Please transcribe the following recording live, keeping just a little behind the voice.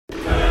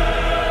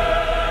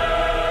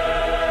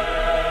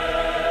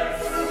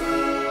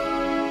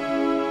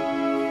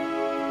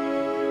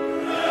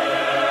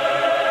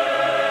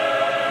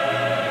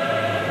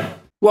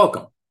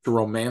Welcome to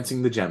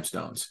Romancing the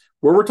Gemstones,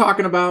 where we're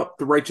talking about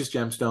the righteous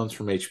gemstones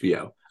from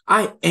HBO.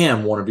 I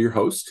am one of your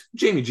hosts,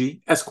 Jamie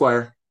G.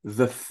 Esquire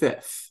the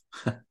Fifth,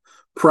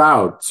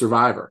 proud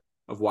survivor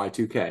of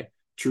Y2K.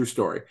 True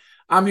story.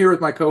 I'm here with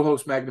my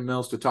co-host Magna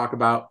Mills to talk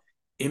about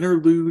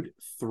Interlude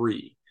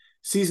 3,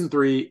 Season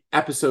 3,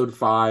 Episode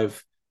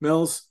 5.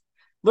 Mills,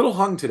 little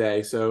hung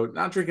today, so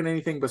not drinking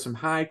anything but some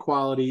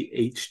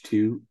high-quality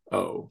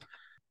H2O.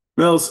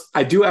 Mills,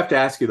 I do have to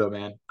ask you though,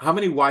 man, how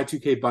many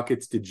Y2K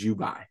buckets did you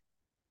buy?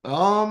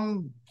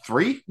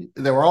 Three.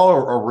 They were all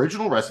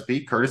original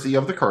recipe, courtesy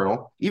of the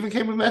Colonel. Even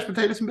came with mashed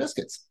potatoes and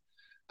biscuits.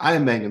 I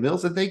am Magna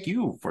Mills, and thank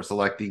you for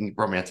selecting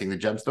Romancing the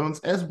Gemstones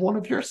as one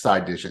of your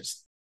side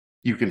dishes.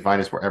 You can find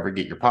us wherever you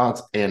get your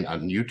pods and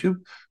on YouTube.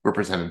 We're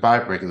presented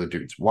by Regular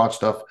Dudes Watch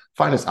Stuff.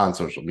 Find us on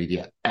social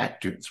media at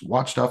Dudes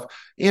Watch Stuff.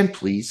 And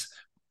please,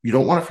 you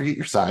don't want to forget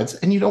your sides,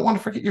 and you don't want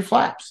to forget your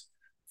flaps.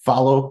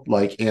 Follow,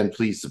 like, and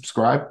please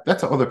subscribe.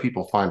 That's how other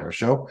people find our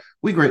show.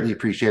 We greatly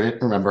appreciate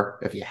it. Remember,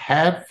 if you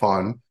had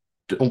fun,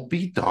 don't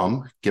be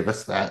dumb. Give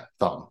us that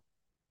thumb.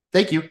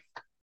 Thank you.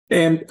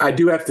 And I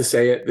do have to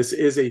say it, this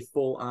is a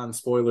full-on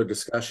spoiler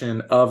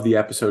discussion of the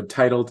episode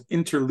titled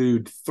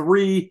Interlude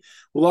 3.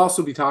 We'll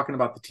also be talking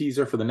about the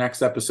teaser for the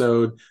next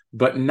episode,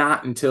 but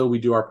not until we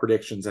do our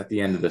predictions at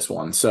the end of this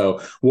one.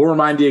 So we'll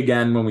remind you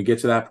again when we get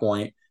to that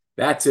point.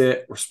 That's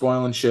it. We're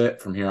spoiling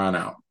shit from here on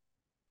out.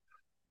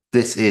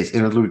 This is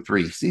Interlude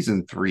 3,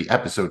 Season 3,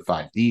 Episode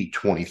 5, the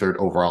 23rd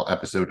overall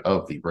episode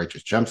of The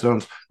Righteous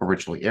Gemstones,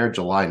 originally aired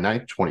July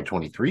 9th,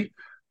 2023,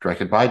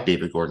 directed by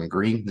David Gordon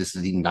Green. This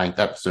is the 9th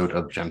episode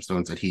of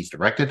Gemstones that he's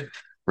directed,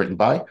 written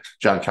by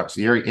John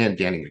Caucieri and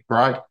Danny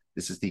McBride.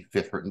 This is the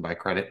 5th written by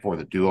credit for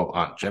the duo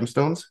on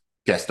Gemstones.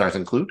 Guest stars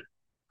include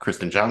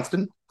Kristen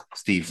Johnston,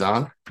 Steve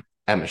Zahn,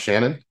 Emma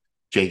Shannon,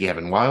 J.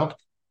 Gavin Wild,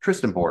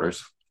 Tristan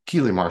Borders,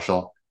 Keely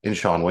Marshall, and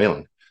Sean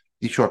Whalen.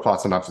 The short plot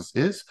synopsis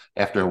is,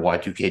 after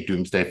Y2K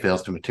Doomsday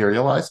fails to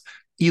materialize,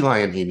 Eli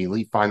and Amy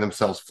Lee find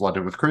themselves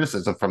flooded with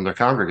criticism from their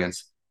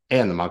congregants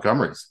and the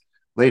Montgomerys.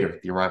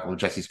 Later, the arrival of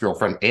Jesse's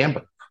girlfriend,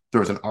 Amber,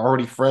 throws an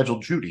already fragile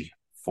Judy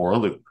for a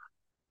loop.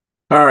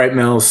 All right,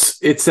 Mills,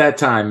 it's that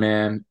time,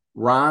 man.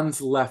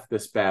 Ron's left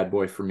this bad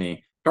boy for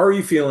me. How are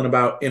you feeling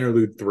about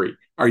Interlude 3?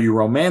 Are you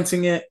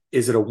romancing it?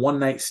 Is it a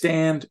one-night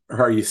stand?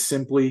 Or are you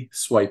simply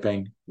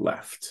swiping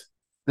left?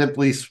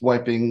 Simply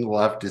swiping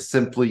left is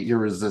simply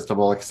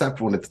irresistible, except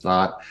when it's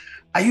not.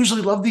 I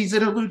usually love these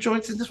interlude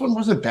joints, and this one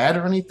wasn't bad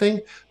or anything,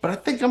 but I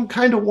think I'm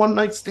kind of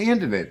one-night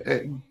standing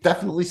it.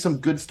 Definitely some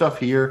good stuff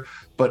here,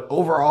 but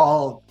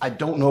overall, I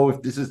don't know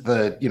if this is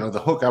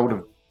the hook I would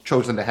have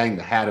chosen to hang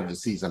the hat of the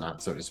season on,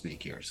 so to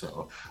speak here.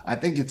 So I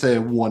think it's a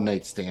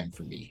one-night stand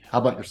for me. How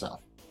about yourself?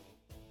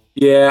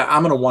 Yeah,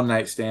 I'm gonna one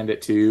night stand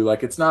it too.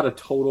 Like, it's not a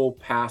total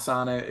pass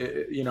on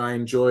it. I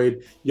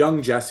enjoyed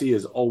young Jesse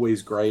is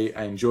always great.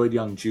 I enjoyed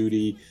young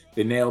Judy.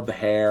 They nailed the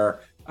hair,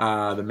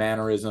 the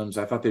mannerisms.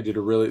 I thought they did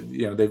a really,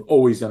 they've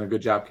always done a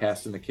good job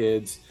casting the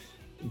kids.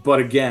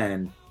 But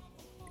again,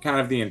 kind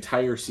of the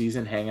entire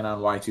season hanging on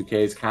Y2K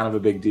is kind of a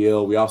big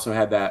deal. We also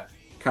had that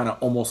kind of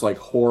almost like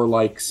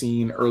horror-like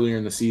scene earlier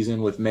in the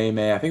season with May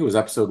May. I think it was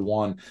episode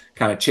 1,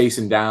 kind of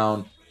chasing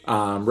down,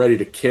 ready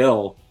to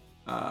kill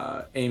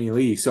Amy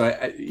Lee. So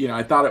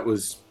I thought it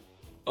was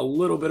a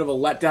little bit of a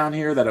letdown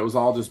here that it was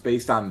all just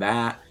based on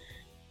that.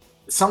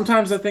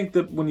 Sometimes I think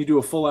that when you do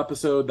a full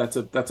episode, that's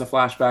a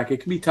flashback. It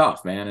can be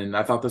tough, man. And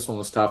I thought this one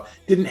was tough.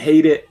 Didn't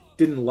hate it,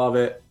 didn't love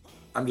it.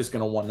 I'm just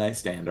gonna one night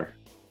stander.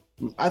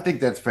 I think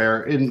that's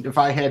fair. And if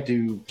I had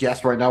to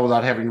guess right now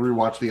without having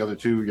rewatched the other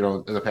two,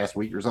 in the past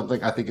week or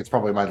something, I think it's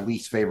probably my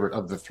least favorite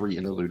of the 3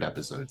 interlude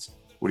episodes.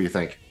 What do you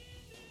think?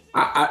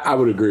 I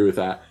would agree with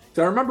that.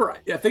 So I remember,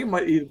 I think it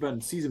might have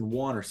been season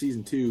 1 or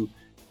season 2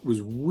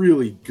 was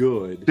really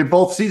good.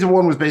 Season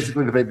 1 was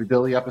basically the Baby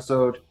Billy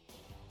episode.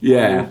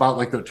 Yeah. About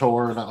like the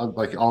tour and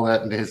like all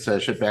that and his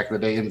shit back in the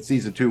day. And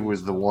season 2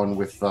 was the one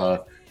with,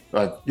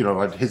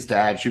 his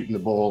dad shooting the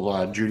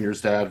bull,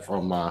 Junior's dad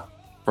from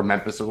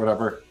Memphis or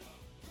whatever.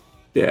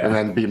 Yeah. And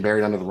then being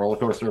buried under the roller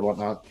coaster and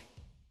whatnot.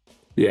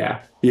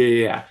 Yeah.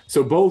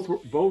 So both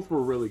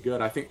were really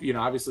good. I think,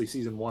 obviously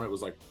season 1, it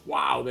was like,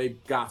 wow, they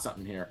got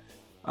something here.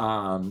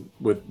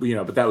 But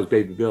that was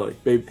Baby Billy.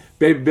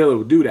 Baby Billy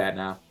would do that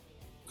now.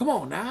 Come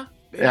on now.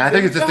 Yeah, I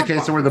think it's just a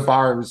case of where the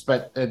bar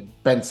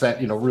had been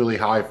set, really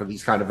high for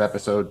these kind of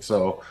episodes.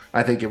 So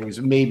I think it was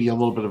maybe a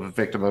little bit of a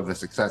victim of the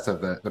success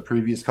of the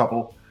previous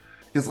couple.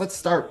 Because let's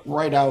start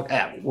right out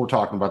at what we're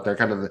talking about there,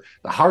 kind of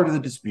the heart of the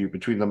dispute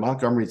between the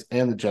Montgomerys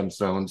and the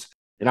Gemstones.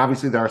 And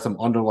obviously there are some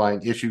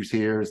underlying issues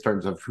here in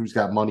terms of who's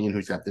got money and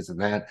who's got this and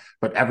that.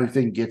 But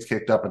everything gets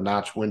kicked up a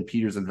notch when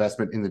Peter's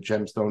investment in the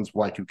Gemstones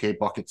Y2K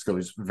buckets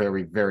goes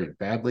very, very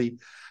badly.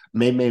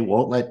 May May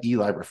won't let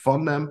Eli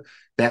refund them.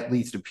 That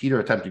leads to Peter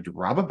attempting to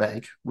rob a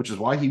bank, which is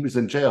why he was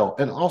in jail,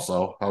 and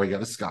also how he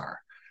got a scar.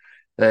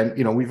 And,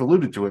 we've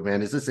alluded to it,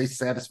 man. Is this a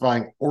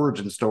satisfying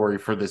origin story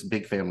for this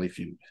big family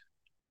feud?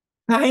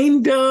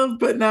 Kind of,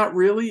 but not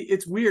really.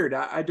 It's weird.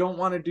 I don't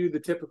want to do the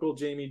typical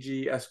Jamie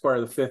G. Esquire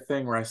the Fifth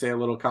thing where I say a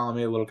little column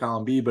A, a little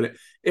column B, but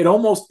it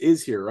almost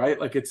is here, right?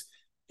 Like it's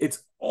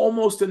it's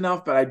almost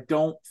enough, but I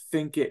don't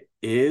think it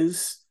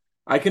is.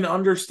 I can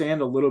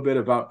understand a little bit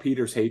about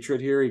Peter's hatred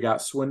here. He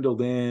got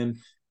swindled in.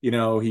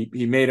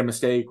 He made a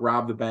mistake,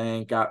 robbed the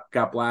bank,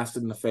 got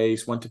blasted in the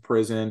face, went to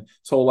prison.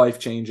 His whole life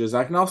changes.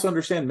 I can also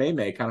understand Mei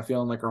Mei kind of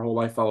feeling like her whole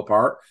life fell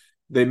apart.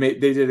 They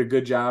did a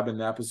good job in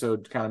the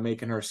episode, kind of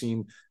making her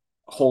seem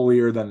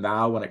holier than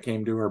thou when it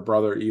came to her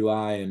brother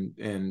Eli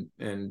and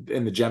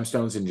the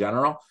Gemstones in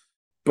general.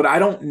 But I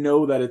don't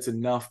know that it's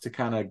enough to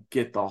kind of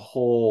get the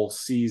whole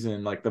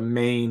season, like the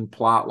main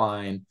plot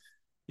line.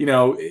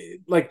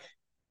 Like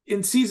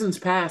in seasons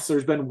past,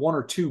 there's been one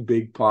or two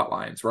big plot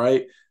lines,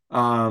 right?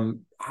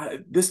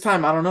 This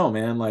time, I don't know,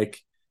 man. Like,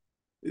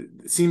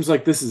 it seems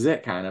like this is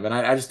it, kind of, and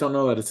I just don't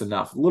know that it's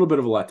enough. A little bit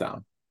of a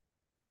letdown.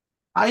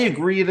 I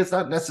agree, and it's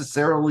not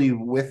necessarily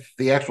with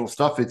the actual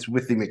stuff; it's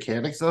with the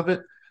mechanics of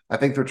it. I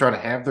think they're trying to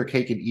have their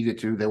cake and eat it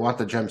too. They want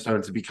the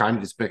gemstones to be kind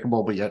of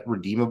despicable, but yet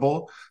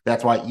redeemable.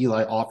 That's why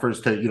Eli offers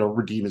to,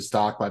 redeem his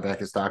stock, buy back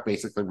his stock,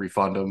 basically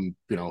refund him.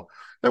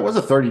 There was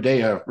a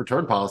 30-day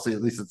return policy,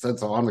 at least it said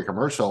so on the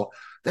commercial.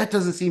 That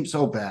doesn't seem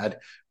so bad.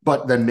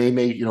 But then Mei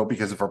Mei,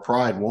 because of her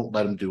pride, won't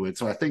let him do it.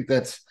 So I think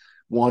that's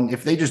one.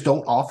 If they just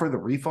don't offer the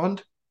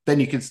refund,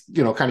 then you can,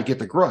 kind of get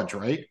the grudge,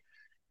 right?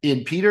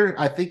 In Peter,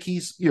 I think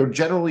he's,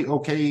 generally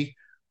okay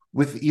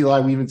with Eli.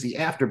 We even see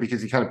after,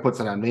 because he kind of puts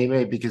it on Mei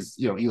Mei, because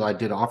Eli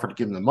did offer to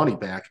give him the money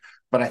back.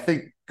 But I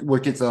think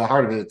what gets to the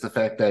heart of it is the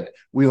fact that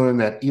we learn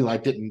that Eli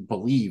didn't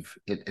believe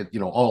it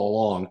all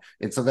along,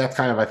 and so that's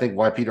kind of, I think,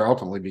 why Peter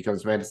ultimately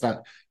becomes mad. It's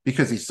not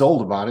because he's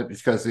sold about it,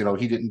 because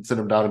he didn't sit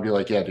him down and be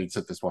like, "Yeah, dude,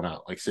 sit this one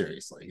out." Like,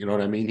 seriously, you know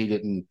what I mean? He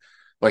didn't.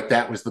 Like,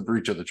 that was the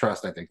breach of the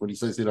trust, I think, when he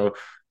says,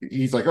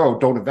 he's like, "Oh,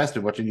 don't invest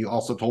in much," and you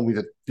also told me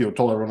that,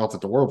 told everyone else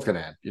that the world's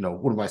gonna end.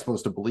 What am I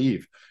supposed to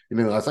believe? I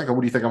was like, "Oh,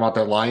 what do you think I'm out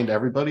there lying to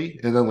everybody?"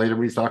 And then later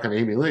when he's talking to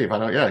Amy Lee, I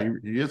know, yeah,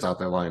 he is out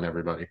there lying to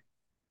everybody.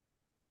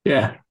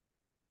 Yeah,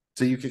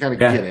 So you can kind of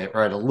get yeah, it,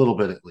 right? A little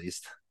bit at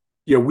least.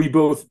 yeah. We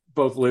both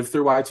lived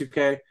through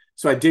Y2K,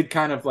 so I did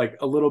kind of, like,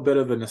 a little bit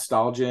of the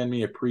nostalgia in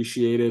me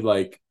appreciated,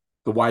 like,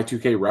 the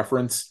Y2K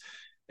reference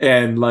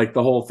and, like,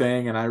 the whole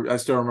thing. And I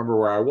still remember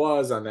where I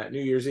was on that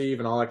New Year's Eve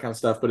and all that kind of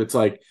stuff. But it's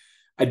like,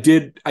 I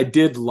did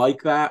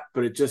like that,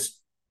 but it just,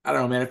 I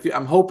don't know, man.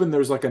 I'm hoping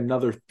there's like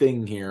another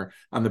thing here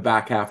on the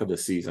back half of the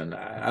season.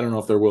 I don't know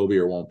if there will be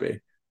or won't be.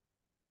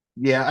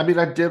 Yeah, I mean,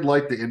 I did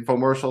like the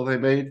infomercial they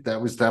made. That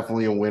was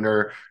definitely a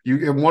winner.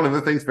 And one of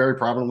the things very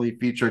prominently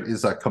featured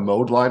is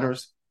commode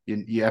liners.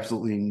 You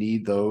absolutely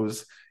need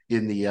those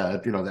in the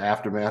the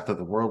aftermath of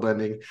the world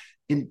ending.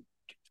 And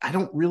I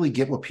don't really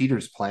get what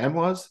Peter's plan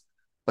was.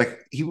 Like,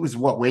 he was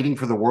waiting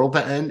for the world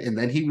to end, and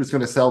then he was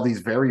going to sell these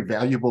very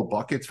valuable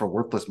buckets for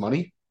worthless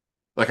money.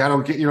 Like, I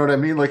don't get, you know what I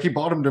mean? Like, he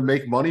bought them to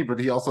make money, but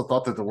he also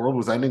thought that the world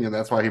was ending, and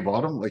that's why he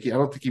bought them. Like, I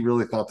don't think he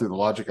really thought through the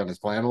logic on his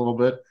plan a little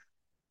bit,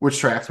 which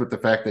tracks with the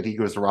fact that he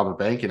goes to rob a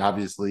bank, and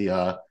obviously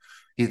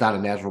he's not a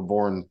natural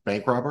born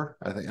bank robber.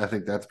 I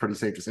think that's pretty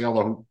safe to say.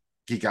 Although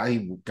he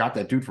got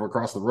that dude from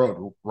across the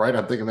road, right?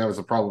 I'm thinking that was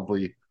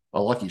probably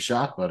a lucky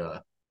shot,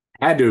 but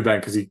Had to have been,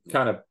 because he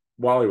kind of,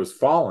 while he was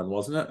falling,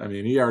 wasn't it? I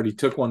mean, he already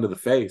took one to the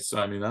face. So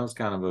I mean, that was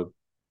kind of a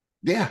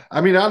yeah. I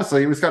mean,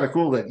 honestly, it was kind of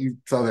cool that you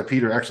saw that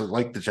Peter actually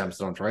liked the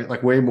gemstones, right?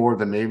 Like, way more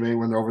than Mei Mei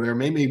when they're over there.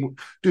 Mei Mei,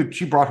 dude,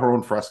 she brought her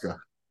own Fresca.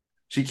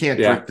 She can't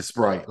yeah, drink the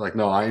Sprite. Like,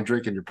 no, I ain't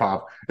drinking your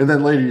pop. And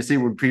then later you see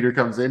when Peter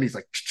comes in, he's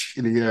like,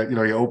 and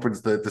he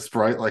opens the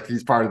Sprite like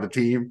he's part of the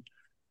team.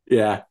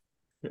 yeah.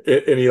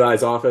 In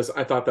Eli's office,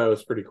 I thought that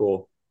was pretty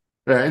cool.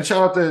 Yeah, and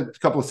shout out to a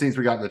couple of scenes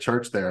we got in the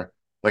church there.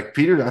 Like,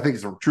 Peter, I think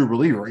is a true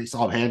believer. He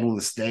saw him handling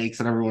the stakes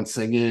and everyone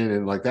singing,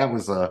 and like that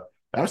was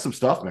some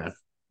stuff, man.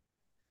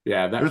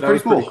 Yeah, It was that pretty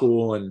was pretty cool.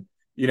 cool. And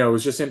it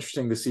was just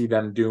interesting to see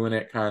them doing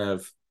it kind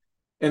of,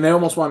 and they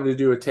almost wanted to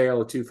do a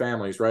tale of two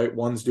families, right?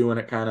 One's doing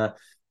it kind of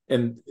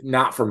and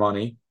not for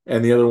money,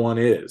 and the other one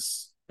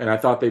is. And I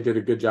thought they did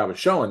a good job of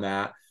showing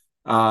that.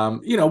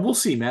 We'll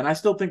see, man. I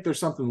still think there's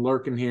something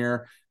lurking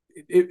here.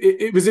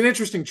 It was an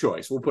interesting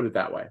choice. We'll put it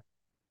that way.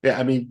 Yeah,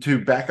 I mean,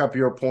 to back up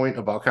your point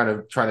about kind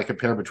of trying to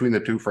compare between the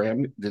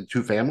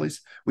two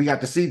families, we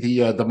got to see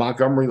the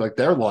Montgomery, like,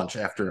 their lunch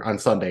after on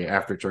Sunday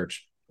after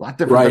church. A lot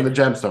different than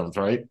the Right, Gemstones,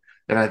 right?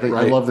 And I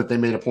right. love that they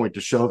made a point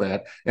to show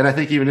that. And I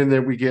think even in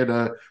there we get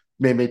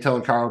May May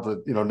telling Carl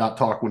to not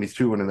talk when he's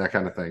chewing and that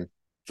kind of thing.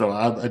 So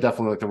I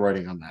definitely like the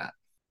writing on that.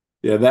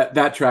 Yeah,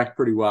 that tracked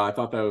pretty well. I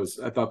thought that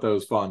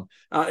was fun.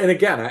 And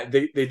again,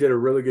 they did a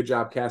really good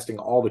job casting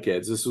all the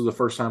kids. This was the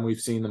first time we've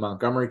seen the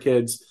Montgomery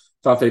kids.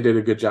 Thought they did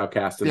a good job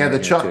casting Yeah, them the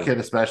here Chuck too. kid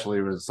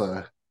especially was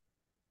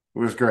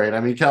great. I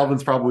mean,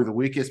 Calvin's probably the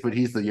weakest, but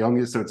he's the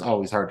youngest, so it's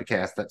always hard to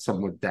cast that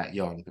someone that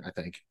young, I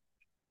think.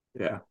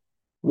 Yeah.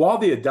 While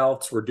the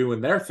adults were doing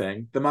their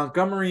thing, the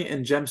Montgomery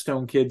and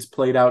Gemstone kids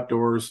played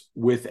outdoors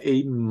with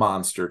a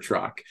monster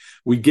truck.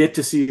 We get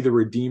to see the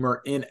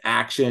Redeemer in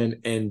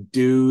action, and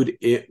dude,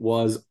 it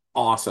was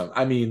awesome.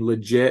 I mean,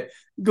 legit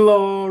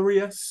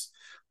glorious.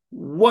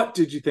 What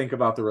did you think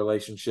about the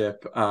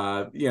relationship?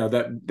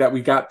 That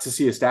we got to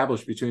see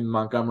established between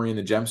Montgomery and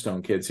the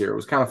Gemstone kids here. It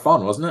was kind of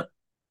fun, wasn't it?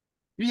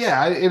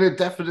 Yeah, in a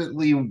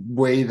definitely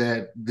way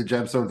that the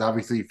Gemstones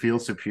obviously feel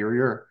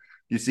superior.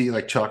 You see,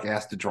 like Chuck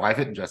asked to drive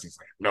it, and Jesse's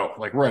like, no,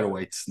 like right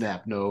away,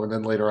 snap, no. And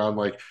then later on,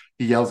 like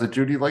he yells at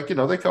Judy, like,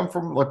 they come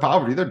from like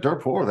poverty, they're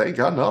dirt poor, they ain't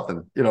got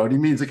nothing, and he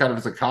means it kind of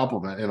as a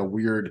compliment in a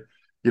weird,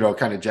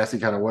 kind of Jesse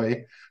kind of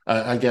way.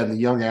 Again, the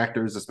young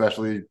actors,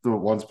 especially the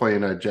ones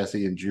playing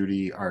Jesse and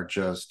Judy, are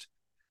just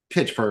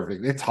pitch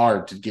perfect. It's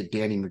hard to get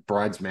Danny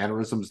McBride's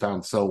mannerisms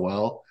down so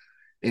well.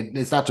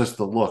 It's not just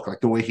the look, like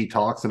the way he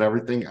talks and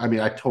everything. I mean,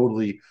 I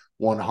totally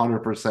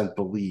 100%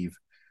 believe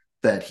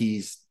that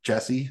he's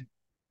Jesse.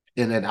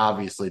 And then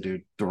obviously,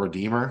 dude, the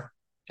Redeemer.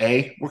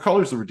 What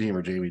color is the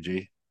Redeemer, Jamie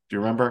G? Do you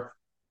remember?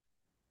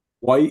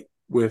 White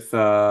with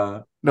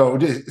No,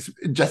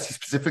 Jesse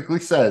specifically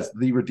says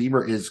the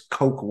Redeemer is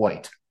Coke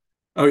White.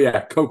 oh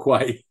yeah, Coke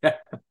White.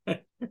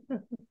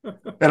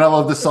 And I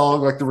love the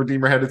song, like the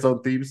Redeemer had its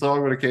own theme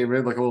song when it came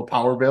in, like a little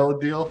power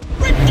ballad deal.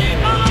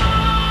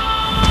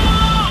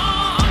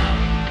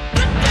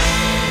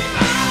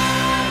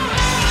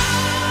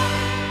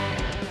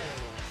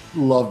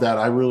 Love that.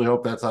 I really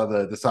hope that's on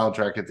the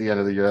soundtrack at the end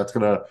of the year. That's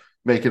gonna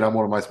make it on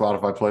one of my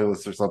Spotify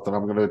playlists or something.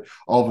 I'm gonna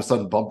all of a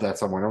sudden bump that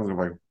somewhere. I'm gonna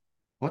be like,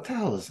 what the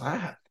hell is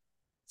that?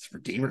 It's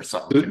Redeemer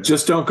song, dude.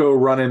 Just don't go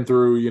running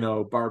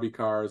through, Barbie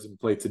cars and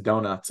plates of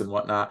donuts and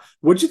whatnot.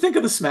 What'd you think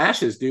of the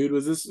smashes, dude?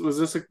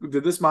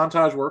 Did this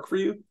montage work for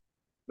you?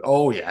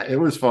 Oh yeah, it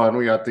was fun.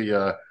 We got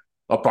the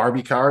a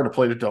Barbie car and a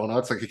plate of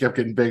donuts. Like it kept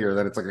getting bigger.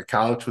 Then it's like a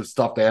couch with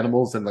stuffed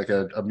animals and like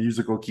a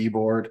musical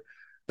keyboard.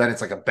 Then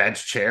it's like a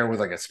bench chair with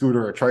like a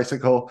scooter or a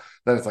tricycle.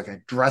 Then it's like a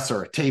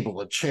dresser, a table,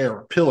 a chair,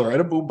 a pillar,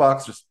 and a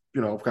boombox just,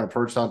 kind of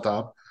perched on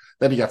top.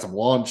 Then you got some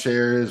lawn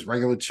chairs,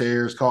 regular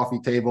chairs, coffee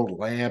table,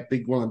 lamp,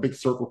 big one of the big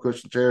circle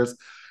cushion chairs.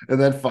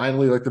 And then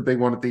finally, like the big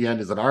one at the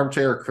end is an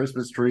armchair, a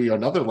Christmas tree,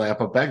 another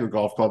lamp, a bag of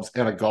golf clubs,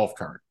 and a golf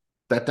cart.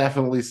 That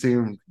definitely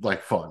seemed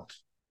like fun.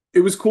 It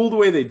was cool the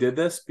way they did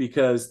this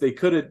because they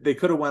could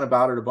have went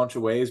about it a bunch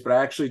of ways, but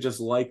I actually just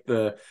like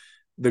the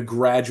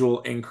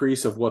gradual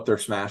increase of what they're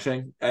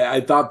smashing.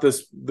 I thought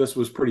this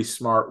was pretty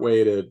smart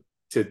way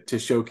to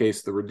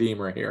showcase the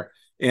Redeemer here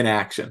in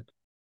action.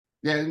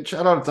 Yeah, and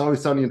shout out, It's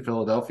Always Sunny in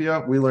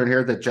Philadelphia. We learn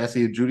here that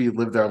Jesse and Judy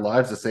live their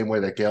lives the same way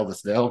that Gail the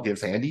Snail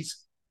gives handies.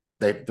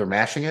 They're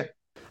mashing it.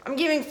 I'm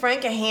giving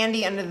Frank a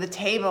handy under the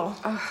table.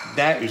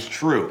 That is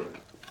true.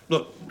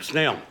 Look,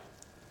 Snail,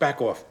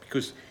 back off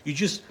because you're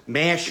just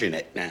mashing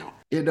it now.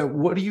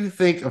 What do you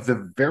think of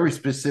the very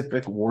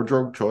specific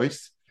wardrobe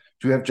choice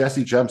to have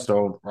Jesse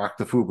Gemstone rock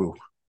the FUBU?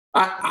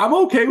 I'm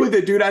okay with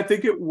it, dude. I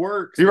think it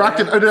works. He rocked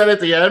it at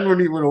the end when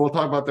we'll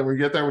talk about that when we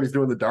get there when he's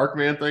doing the Dark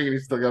Man thing and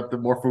he's still got the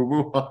more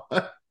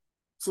FUBU.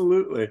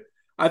 Absolutely.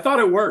 I thought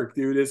it worked,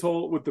 dude. His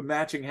whole with the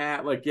matching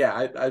hat, like,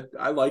 yeah,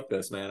 I like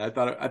this, man. I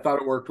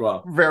thought it worked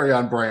well. Very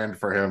on brand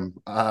for him,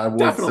 I would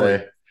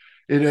Definitely.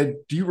 say.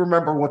 Do you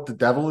remember what the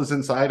devil is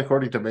inside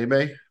according to May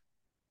May?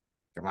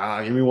 Come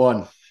on, give me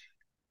one.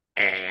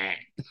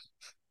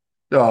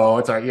 No,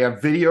 it's all right. You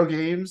have video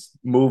games,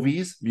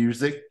 movies,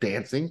 music,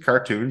 dancing,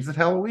 cartoons, and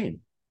Halloween.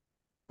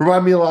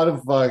 Remind me a lot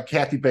of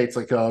Kathy Bates,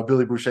 like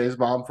Billy Boucher's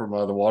mom from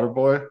The Water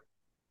Boy.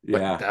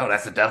 Like, Yeah. oh,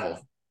 that's the devil.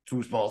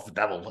 Foosball's the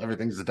devil.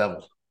 Everything's the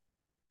devil.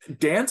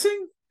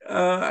 Dancing?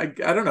 I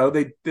don't know.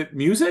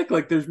 Music,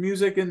 like there's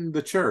music in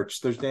the church.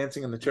 There's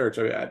dancing in the church.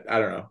 I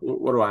don't know.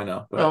 What do I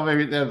know? But Well,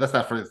 maybe that's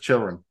not for the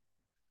children.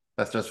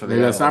 That's just for the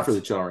maybe that's not adults. for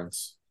the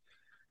children's.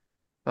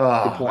 Good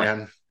Oh point.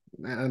 man,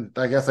 and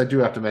I guess I do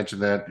have to mention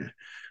that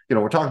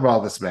we're talking about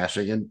all the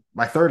smashing, and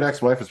my third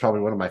ex-wife is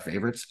probably one of my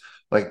favorites.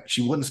 Like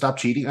she wouldn't stop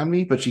cheating on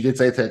me, but she did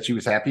say that she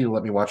was happy to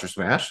let me watch her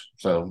smash.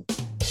 So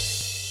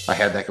I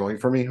had that going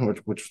for me,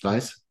 which was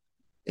nice.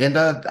 And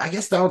I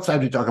guess now it's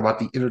time to talk about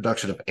the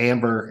introduction of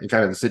Amber and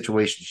kind of the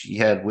situation she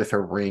had with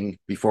her ring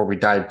before we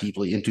dive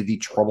deeply into the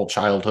troubled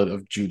childhood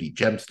of Judy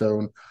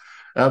Gemstone.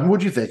 What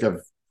do you think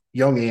of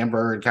young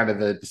Amber and kind of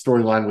the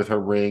storyline with her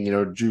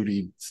ring,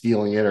 Judy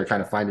stealing it or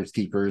kind of finders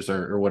keepers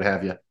or what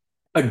have you?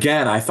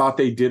 Again, I thought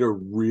they did a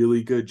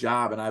really good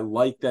job, and I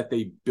like that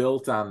they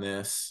built on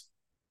this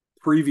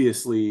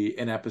previously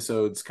in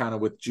episodes, kind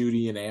of with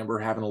Judy and Amber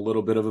having a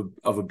little bit of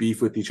a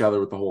beef with each other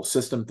with the whole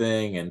system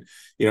thing, and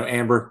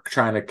Amber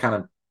trying to kind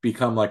of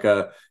become like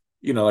a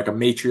like a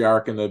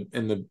matriarch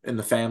in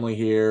the family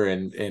here,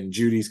 and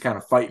Judy's kind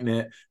of fighting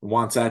it and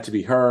wants that to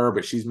be her,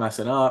 but she's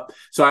messing up.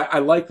 So I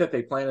like that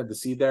they planted the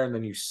seed there, and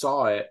then you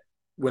saw it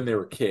when they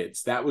were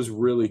kids. That was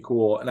really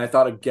cool, and I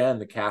thought again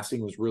the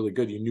casting was really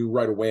good. You knew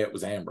right away it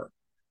was Amber,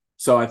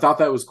 so I thought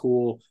that was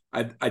cool.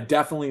 I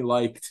definitely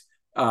liked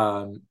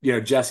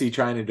Jesse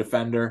trying to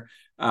defend her,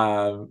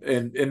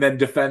 and then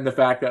defend the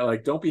fact that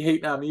like don't be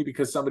hating on me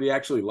because somebody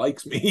actually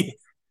likes me.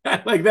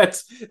 Like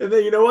that's and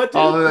then you know what,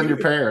 dude? Other than your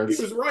He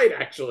parents. was right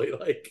actually.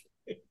 Like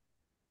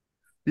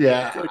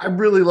Yeah, I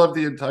really love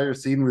the entire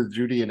scene with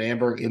Judy and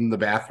Amber in the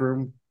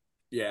bathroom.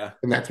 yeah,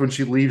 And that's when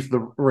she leaves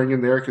the ring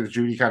in there because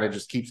Judy kind of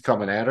just keeps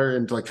coming at her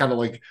and like kind of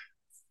like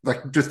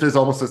just is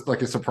almost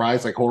like a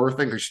surprise like horror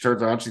thing. Like she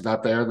turns around, she's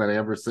not there, and then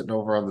Amber's sitting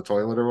over on the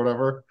toilet or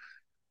whatever.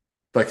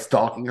 like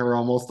stalking her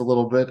almost a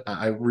little bit.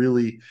 I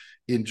really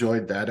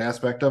enjoyed that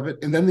aspect of it.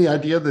 And then the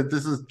idea that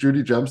this is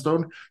Judy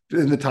Gemstone,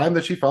 in the time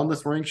that she found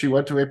this ring, she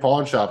went to a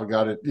pawn shop and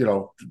got it,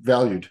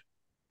 valued.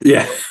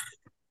 Yeah.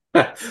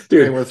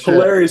 Dude, Worth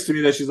hilarious to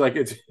me that she's like,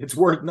 it's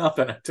worth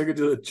nothing. I took it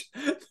to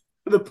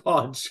the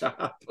pawn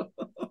shop.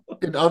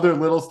 And other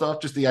little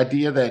stuff, just the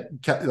idea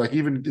that, like,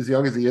 even as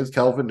young as he is,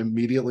 Kelvin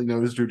immediately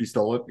knows Judy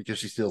stole it because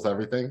she steals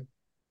everything.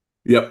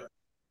 Yep.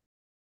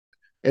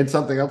 And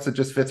something else that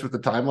just fits with the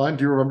timeline.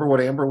 Do you remember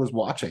what Amber was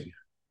watching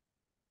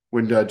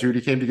when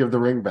Judy came to give the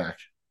ring back?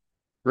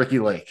 Ricky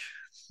Lake.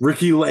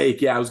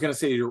 Yeah, I was gonna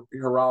say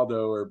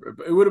Geraldo, or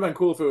it would have been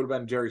cool if it would have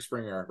been Jerry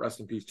Springer.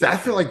 Rest in peace. I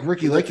feel like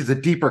Ricky Lake is a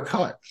deeper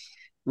cut.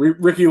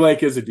 Ricky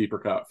Lake is a deeper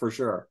cut for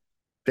sure.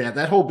 Yeah,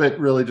 that whole bit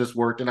really just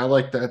worked, and I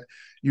like that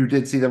you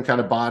did see them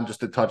kind of bond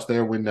just a touch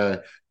there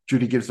when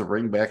Judy gives the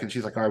ring back, and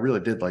she's like, "Oh, I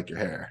really did like your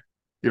hair."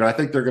 I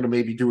think they're going to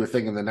maybe do a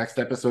thing in the next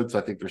episode, so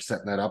I think they're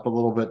setting that up a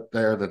little bit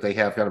there, that they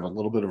have kind of a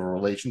little bit of a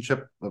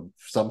relationship of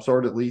some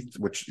sort at least,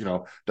 which,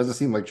 doesn't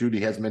seem like Judy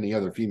has many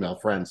other female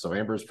friends, so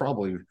Amber's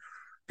probably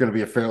going to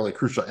be a fairly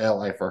crucial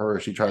ally for her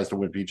as she tries to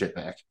win BJ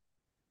back.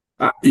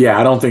 Yeah,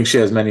 I don't think she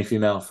has many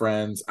female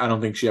friends. I don't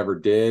think she ever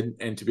did,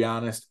 and to be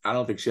honest, I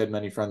don't think she had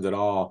many friends at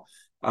all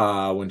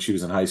when she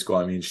was in high school.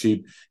 I mean,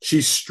 she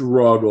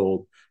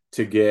struggled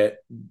to get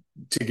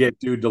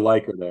dude to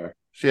like her there.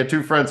 She had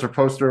two friends, her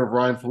poster of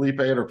Ryan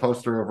Felipe and her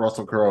poster of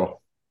Russell Crowe.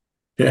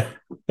 Yeah.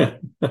 I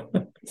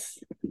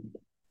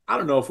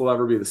don't know if we'll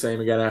ever be the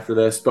same again after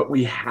this, but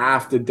we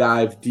have to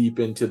dive deep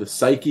into the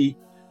psyche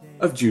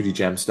of Judy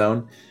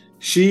Gemstone.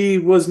 She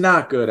was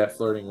not good at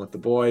flirting with the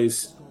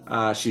boys.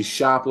 She's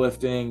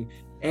shoplifting,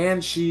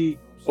 and she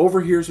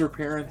overhears her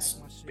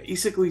parents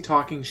basically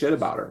talking shit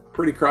about her.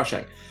 Pretty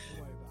crushing.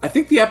 I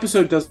think the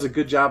episode does a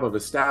good job of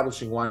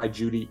establishing why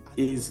Judy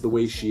is the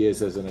way she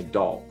is as an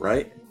adult,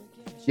 right?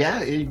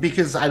 Yeah,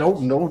 because I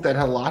don't know that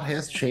a lot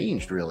has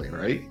changed, really,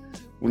 right?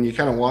 When you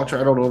kind of watch her,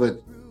 I don't know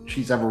that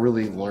she's ever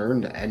really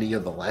learned any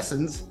of the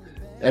lessons.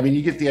 I mean,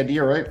 you get the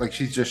idea, right? Like,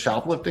 she's just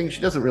shoplifting.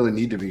 She doesn't really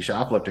need to be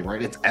shoplifting,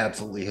 right? It's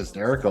absolutely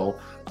hysterical.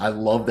 I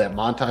love that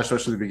montage,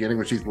 especially the beginning,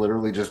 where she's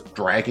literally just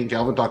dragging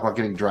Calvin. Talk about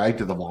getting dragged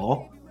to the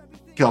mall.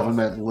 Calvin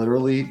meant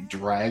literally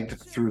dragged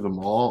through the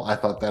mall. I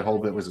thought that whole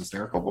bit was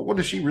hysterical. But what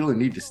does she really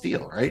need to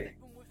steal, right?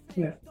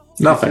 Yeah,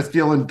 nothing. She's just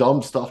stealing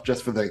dumb stuff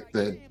just for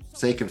the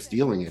sake of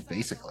stealing it,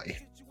 basically.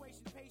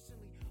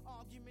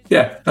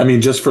 Yeah, I mean,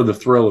 just for the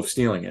thrill of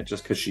stealing it,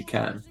 just because she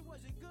can.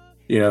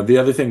 The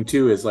other thing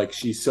too is, like,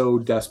 she so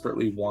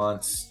desperately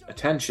wants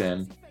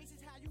attention,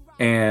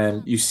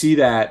 and you see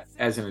that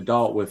as an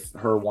adult with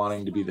her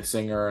wanting to be the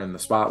singer and the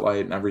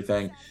spotlight and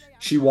everything.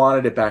 She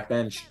wanted it back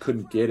then, she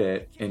couldn't get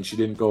it, and she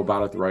didn't go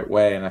about it the right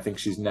way, and I think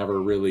she's never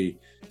really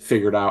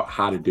figured out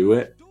how to do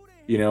it.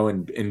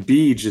 And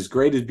Beej, as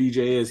great as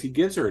BJ is, he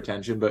gives her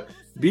attention, but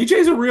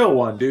BJ's a real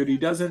one, dude. He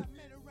doesn't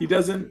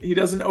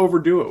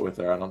overdo it with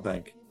her, I don't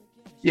think.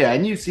 Yeah,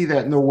 and you see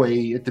that in the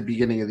way at the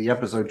beginning of the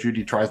episode,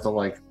 Judy tries to,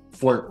 like,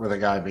 flirt with a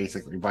guy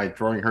basically by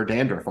throwing her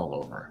dandruff all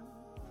over.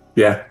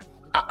 Yeah.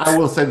 I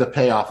will say the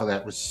payoff of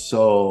that was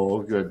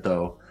so good,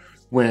 though.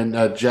 When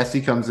Jesse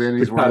comes in,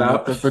 he's wearing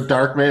the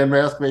Dark Man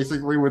mask,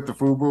 basically, with the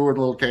FUBU and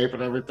little cape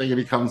and everything, and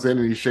he comes in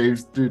and he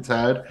shaves dude's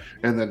head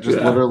and then just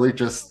literally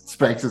just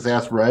spanks his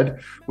ass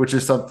red, which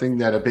is something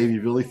that a Baby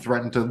Billy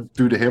threatened to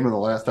do to him in the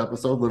last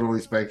episode,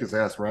 literally spank his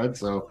ass red.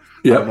 So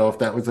I don't know if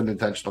that was an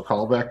intentional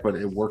callback, but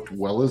it worked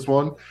well as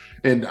one.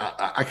 And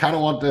I kind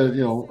of want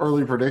the,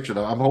 early prediction.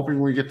 I'm hoping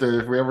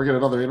if we ever get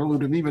another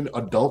interlude, and even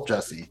adult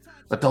Jesse,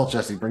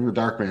 bring the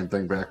Dark Man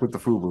thing back with the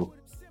FUBU.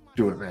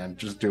 Do it, man.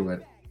 Just do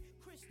it.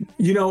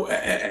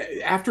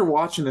 After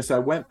watching this, I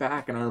went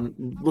back and I'm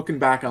looking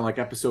back on, like,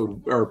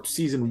 episode or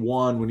season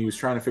 1 when he was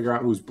trying to figure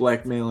out who was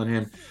blackmailing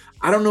him.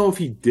 I don't know if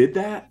he did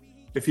that,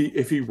 if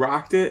he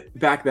rocked it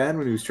back then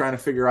when he was trying to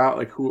figure out,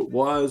 like, who it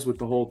was with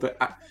the whole thing.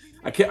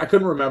 I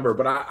couldn't remember,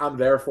 but I'm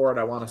there for it.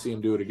 I want to see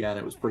him do it again.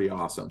 It was pretty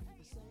awesome.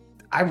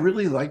 I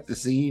really liked the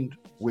scene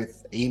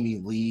with Amy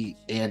Lee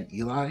and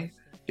Eli.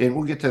 And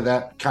we'll get to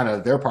that kind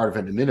of their part of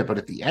it in a minute. But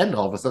at the end,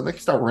 all of a sudden, they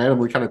start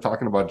randomly kind of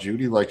talking about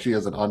Judy like she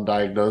has an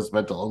undiagnosed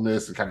mental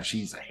illness and kind of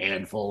she's a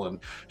handful and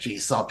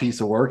she's a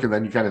piece of work. And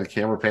then the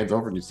camera pans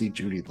over and you see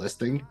Judy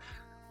listing.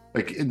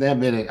 Like, in that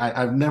minute,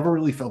 I've never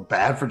really felt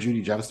bad for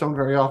Judy Gemstone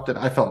very often.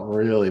 I felt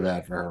really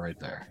bad for her right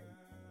there.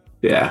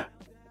 Yeah.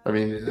 I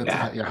mean,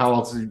 how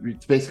else?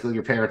 It's basically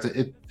your parents.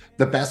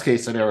 The best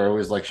case scenario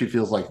is, like, she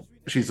feels like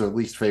she's her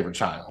least favorite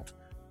child.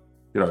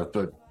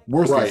 The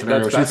worst case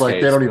scenario, she's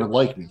like, they don't even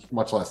like me,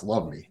 much less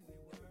love me.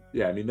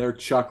 Yeah, I mean, they're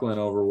chuckling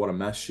over what a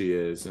mess she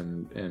is,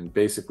 and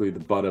basically the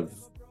butt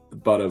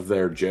of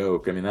their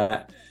joke. I mean,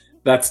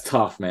 that's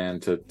tough, man,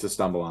 to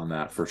stumble on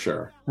that for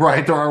sure.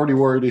 Right, they're already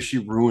worried, is she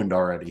ruined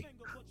already?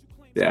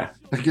 Yeah.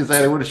 Because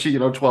what is she,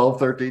 12,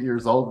 13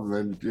 years old,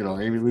 and then,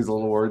 Amy Lee's a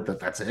little worried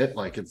that's it.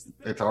 Like, it's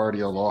already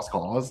a lost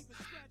cause.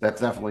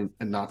 That's definitely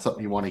not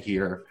something you want to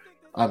hear.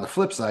 On the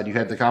flip side, you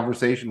had the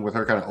conversation with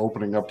her kind of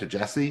opening up to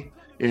Jesse,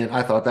 and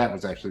I thought that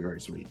was actually very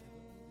sweet.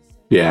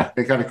 Yeah.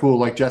 And kind of cool.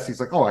 Like, Jesse's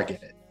like, oh, I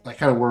get it. like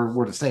kind of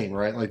were the same,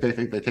 right? Like they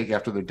think they take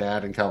after their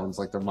dad, and Kelvin's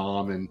like their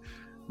mom, and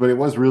but it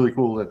was really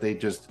cool that they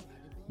just,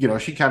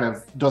 she kind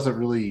of doesn't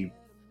really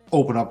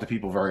open up to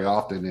people very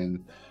often,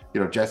 and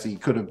Jesse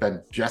could have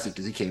been Jesse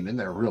because he came in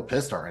there real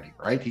pissed already,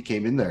 right? He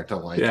came in there to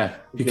like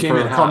he give came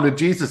her in a come to hot.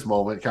 Jesus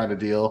moment kind of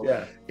deal,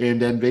 Yeah.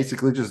 and then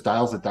basically just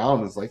dials it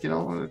down. It's like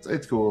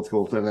it's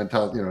cool, and then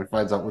he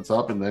finds out what's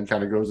up, and then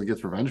kind of goes and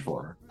gets revenge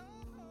for her.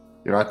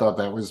 I thought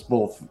that was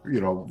both,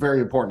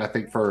 very important, I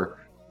think, for,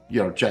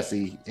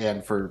 Jesse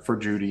and for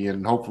Judy.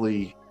 And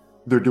hopefully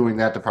they're doing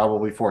that to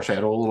probably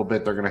foreshadow a little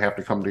bit. They're going to have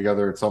to come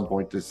together at some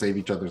point to save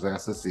each other's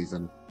ass this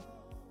season.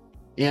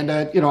 And,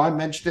 I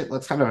mentioned it.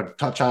 Let's kind of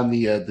touch on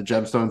the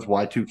Gemstones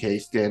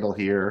Y2K scandal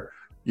here.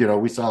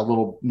 We saw a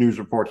little news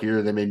report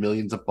here. They made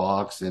millions of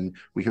bucks, and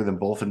we hear them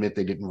both admit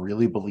they didn't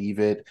really believe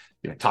it.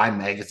 Time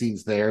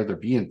Magazine's there. They're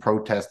being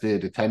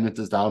protested. Attendance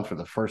is down for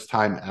the first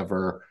time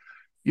ever.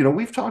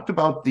 We've talked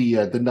about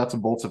the nuts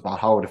and bolts about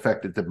how it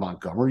affected the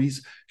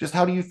Montgomerys. Just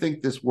how do you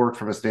think this worked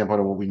from a standpoint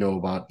of what we know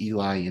about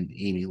Eli and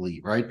Amy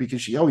Lee, right?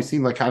 Because she always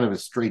seemed like kind of a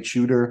straight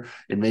shooter,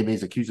 and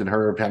May's accusing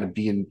her of kind of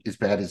being as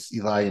bad as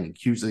Eli and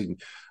accusing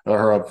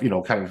her of,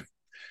 kind of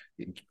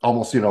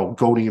almost,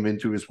 goading him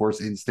into his worst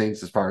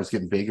instincts as far as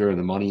getting bigger and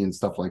the money and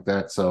stuff like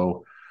that.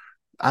 So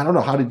I don't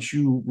know. How did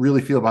you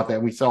really feel about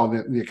that? We saw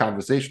in the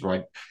conversation,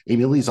 right?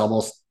 Amy Lee's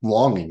almost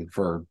longing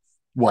for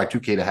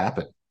Y2K to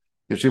happen.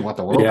 If she want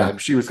the world back,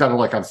 she was kind of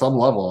like on some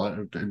level,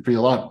 it'd be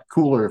a lot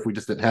cooler if we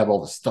just didn't have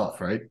all this stuff,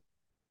 right?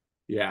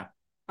 Yeah.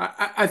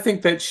 I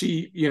think that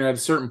she, at a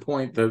certain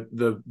point,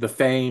 the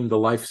fame, the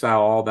lifestyle,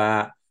 all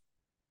that,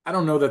 I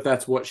don't know that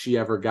that's what she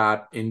ever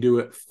got into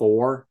it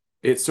for.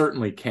 It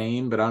certainly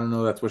came, but I don't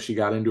know that's what she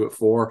got into it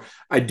for.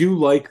 I do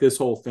like this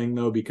whole thing,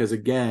 though, because,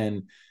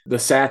 again, the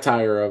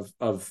satire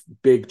of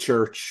big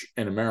church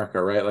in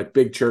America, right? Like,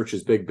 big church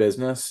is big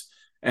business.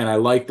 And I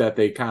like that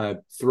they kind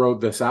of throw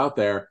this out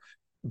there.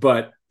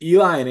 But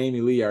Eli and Amy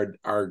Lee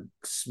are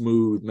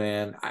smooth,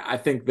 man. I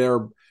think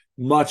they're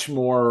much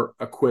more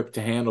equipped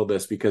to handle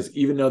this, because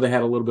even though they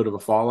had a little bit of a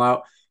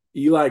fallout,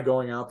 Eli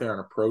going out there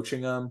and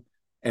approaching them,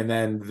 and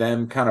then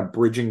them kind of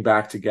bridging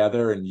back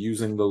together and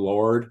using the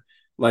Lord,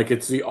 like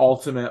it's the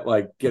ultimate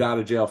like get out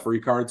of jail free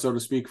card, so to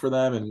speak, for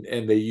them,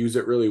 and they use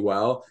it really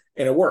well,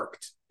 and it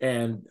worked.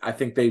 And I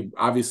think they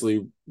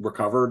obviously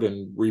recovered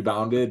and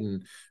rebounded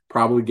and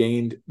probably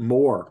gained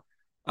more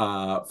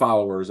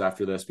followers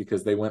after this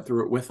because they went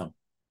through it with them.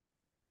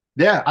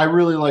 Yeah, I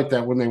really like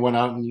that when they went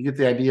out, and you get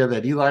the idea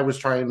that Eli was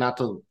trying not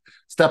to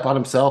step on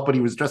himself, but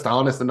he was just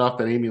honest enough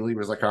that Amy Lee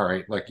was like, all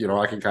right, like,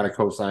 I can kind of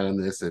co-sign on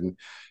this. And,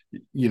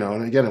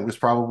 and again, it was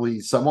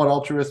probably somewhat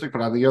altruistic, but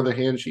on the other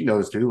hand, she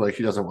knows too, like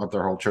she doesn't want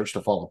their whole church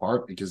to fall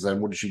apart, because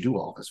then what did she do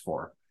all this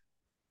for?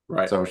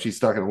 Right. So she's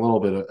stuck in a little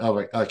bit of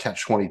a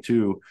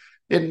catch-22.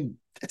 And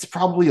it's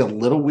probably a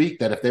little weak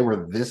that if they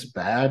were this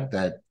bad,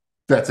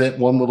 that's it,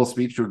 one little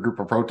speech to a group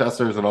of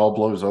protesters and all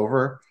blows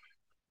over.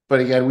 But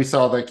again, we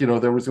saw that,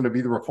 there was going to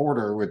be the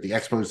reporter with the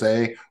expose,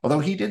 although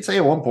he did say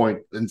at one point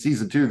in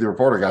season 2, the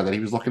reporter guy, that he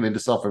was looking into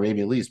stuff from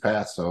Amy Lee's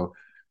past. So,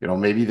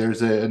 maybe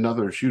there's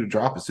another shoe to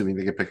drop, assuming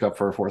they get picked up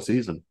for a 4th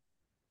season.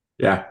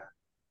 Yeah.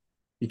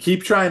 You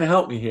keep trying to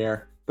help me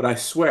here, but I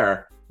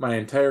swear my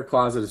entire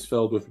closet is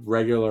filled with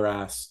regular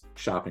ass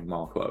shopping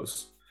mall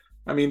clothes.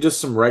 I mean,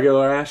 just some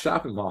regular ass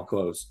shopping mall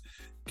clothes.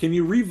 Can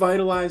you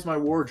revitalize my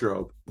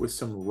wardrobe with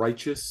some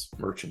righteous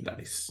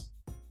merchandise?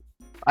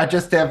 I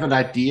just have an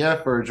idea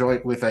for a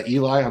joint with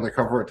Eli on the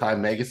cover of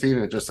Time Magazine,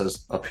 and it just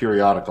says a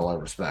periodical I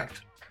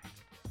respect.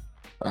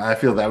 I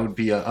feel that would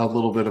be a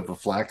little bit of a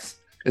flex.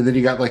 And then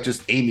you got like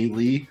just Amy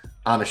Lee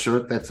on a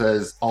shirt that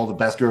says all the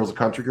best girls are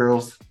country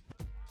girls.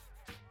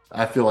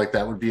 I feel like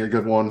that would be a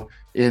good one.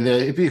 And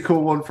it'd be a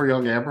cool one for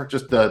young Amber,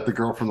 just the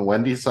girl from the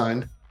Wendy's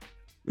sign.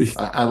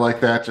 I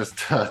like that. Just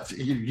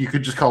you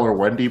could just call her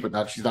Wendy,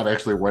 but she's not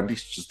actually Wendy.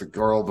 She's just the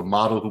girl, the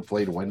model who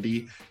played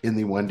Wendy in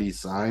the Wendy's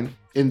sign.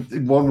 In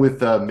one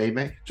with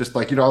May, just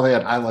like, they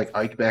had I Like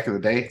Ike back in the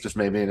day, just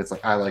May, and it's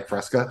like I Like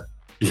Fresca.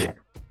 Yeah.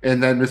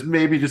 And then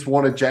maybe just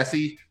one of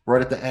Jesse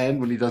right at the end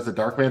when he does the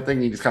Darkman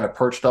thing. He's kind of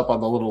perched up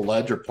on the little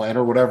ledge or plant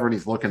or whatever, and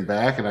he's looking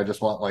back. And I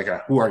just want like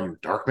who are you,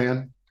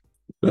 Darkman?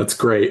 That's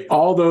great.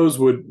 All those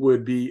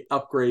would be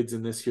upgrades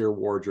in this here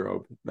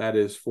wardrobe. That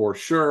is for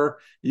sure.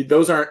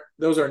 Those are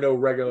no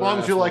regular. As long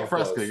as you like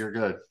Fresca, you're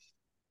good.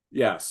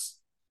 Yes.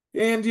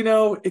 And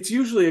it's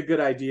usually a good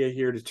idea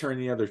here to turn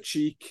the other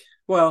cheek.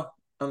 Well,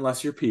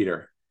 unless you're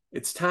Peter.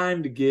 It's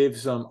time to give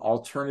some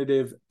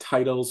alternative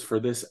titles for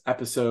this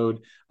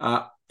episode.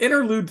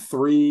 Interlude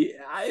 3,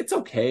 it's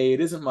okay.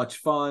 It isn't much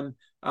fun.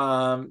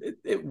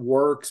 It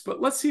works, but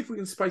let's see if we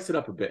can spice it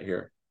up a bit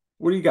here.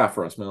 What do you got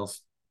for us,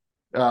 Mills?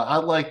 I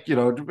like,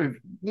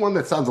 one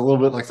that sounds a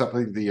little bit like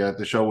something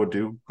the show would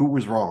do. Who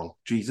was wrong,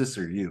 Jesus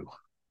or you?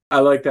 I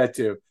like that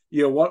too.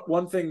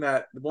 One thing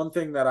that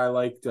I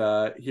liked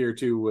here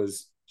too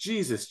was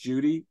Jesus,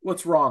 Judy,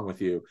 what's wrong with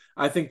you?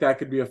 I think that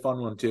could be a fun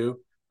one too.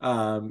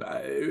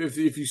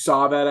 If you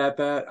saw that at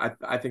that,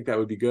 I think that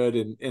would be good,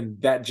 and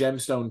that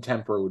gemstone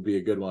temper would be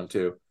a good one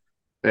too.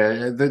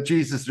 The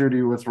Jesus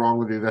Duty, what's wrong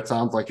with you? That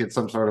sounds like it's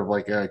some sort of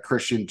like a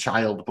Christian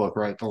child book,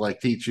 right? To like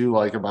teach you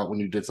like about when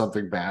you did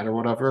something bad or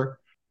whatever.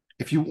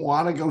 If you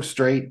want to go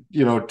straight,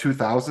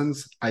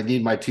 2000s, I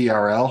need my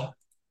TRL.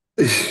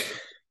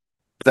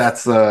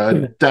 That's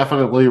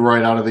definitely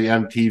right out of the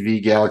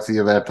MTV galaxy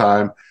of that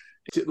time.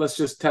 Let's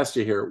just test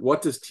you here.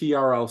 What does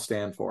TRL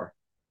stand for?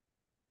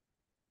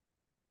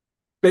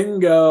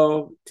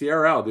 Bingo.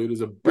 TRL, dude,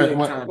 is a big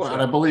time show.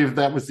 And I believe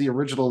that was the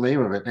original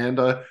name of it. And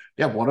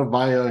one of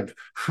my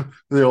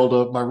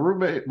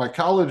my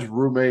college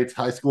roommate's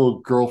high school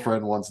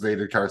girlfriend once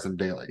dated Carson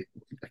Daly.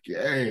 Like,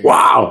 yay.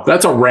 Wow,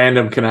 that's a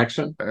random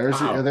connection.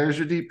 There's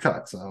your deep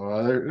cut.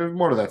 So there's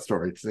more to that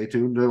story. Stay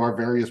tuned to our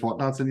various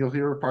whatnots, and you'll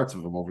hear parts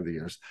of them over the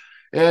years.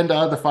 And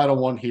the final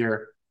one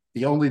here,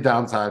 the only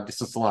downside to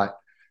society.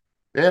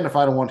 And the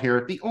final one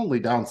here, the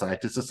only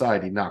downside to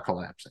society not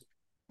collapsing.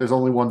 There's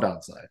only one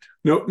downside.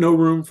 No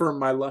room for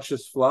my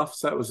luscious fluffs.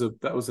 That was a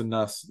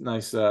nice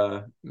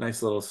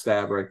little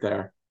stab right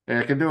there. Yeah,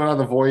 I can do it on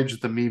the voyage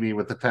of the Mimi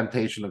with the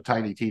temptation of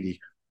Tiny Teety.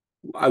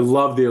 I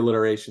love the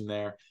alliteration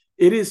there.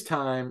 It is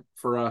time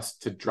for us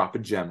to drop a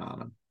gem on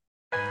them.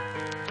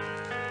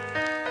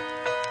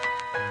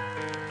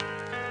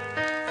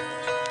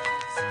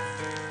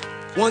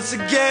 Once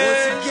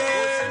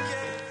again.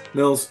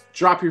 Mills,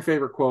 drop your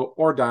favorite quote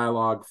or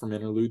dialogue from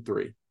Interlude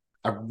 3.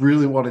 I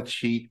really want to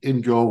cheat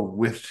and go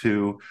with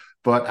 2,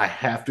 but I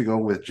have to go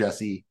with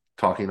Jesse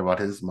talking about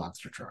his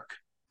monster truck.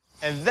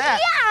 And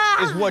that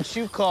is what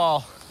you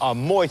call a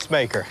moist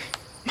maker.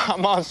 My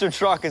monster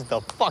truck is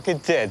the fucking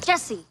tits.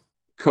 Jesse.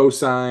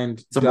 Co-signed.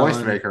 It's a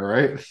moist maker,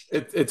 right?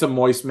 It's a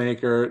moist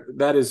maker.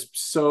 That is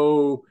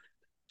so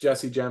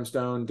Jesse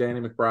Gemstone, Danny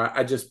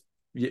McBride.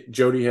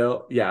 Jody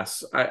Hill.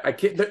 Yes. I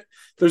can't.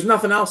 There's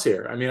nothing else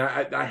here. I mean,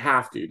 I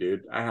have to,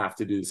 dude. I have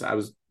to do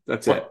this.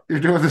 That's it. You're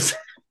doing this.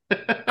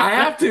 I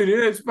have to,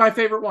 dude. It's my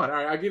favorite one. All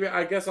right, I'll give it.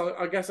 I guess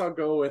I'll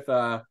go with.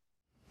 I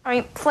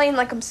ain't playing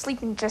like I'm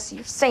sleeping, Jesse.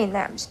 You're saying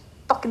that. I'm just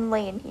fucking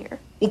laying here.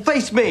 Well,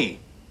 face me.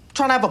 I'm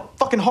trying to have a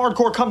fucking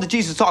hardcore come to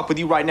Jesus talk with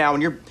you right now,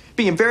 and you're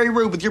being very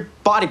rude with your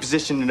body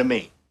positioning to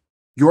me.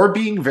 You're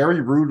being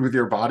very rude with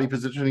your body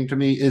positioning to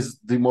me is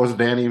the most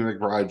Danny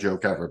McBride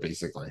joke ever,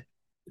 basically.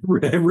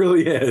 It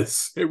really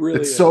is.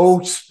 It's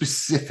so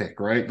specific,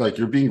 right? Like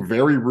you're being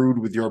very rude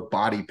with your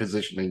body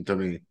positioning to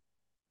me.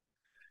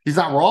 He's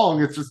not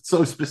wrong. It's just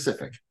so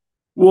specific.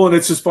 Well, and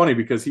it's just funny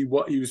because he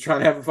was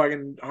trying to have a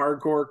fucking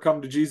hardcore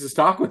come to Jesus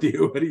talk with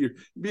you, but you're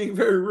being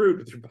very rude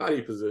with your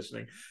body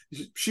positioning.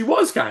 She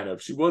was kind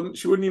of. She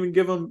wouldn't even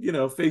give him,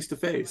 face to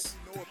face.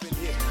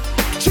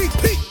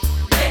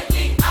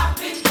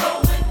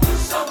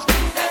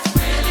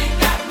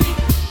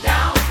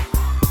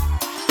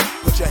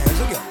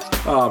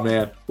 Oh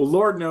man. Well,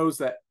 Lord knows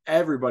that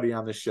everybody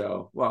on the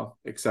show, well,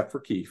 except for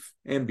Keith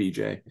and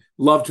BJ,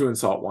 love to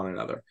insult one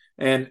another.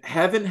 And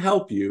heaven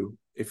help you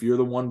if you're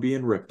the one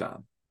being ripped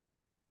on.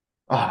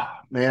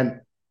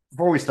 Man.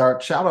 Before we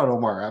start, shout out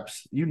Omar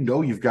Epps. You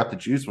know you've got the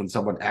juice when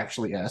someone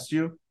actually asked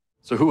you.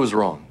 So who was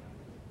wrong?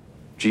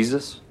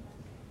 Jesus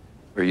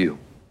or you?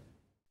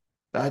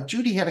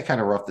 Judy had it kind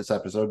of rough this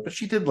episode, but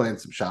she did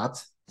land some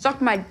shots. Suck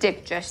my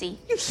dick, Jesse.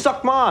 You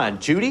suck mine,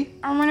 Judy.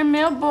 I'm a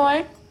meal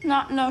boy,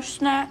 not no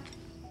snack.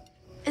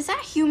 Is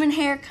that human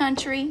hair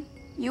country?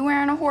 You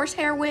wearing a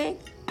horsehair wig?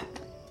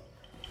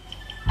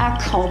 I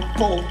call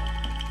bull.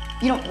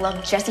 You don't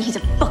love Jesse, he's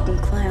a fucking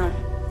clown.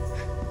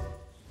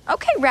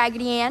 Okay,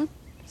 Raggedy Ann.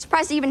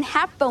 Surprised to even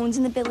have bones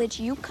in the village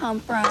you come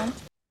from.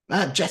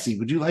 Jesse,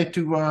 would you like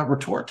to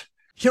retort?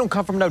 You don't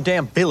come from no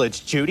damn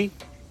village, Judy.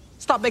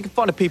 Stop making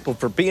fun of people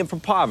for being from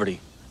poverty.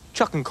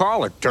 Chuck and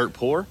Carl are dirt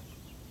poor.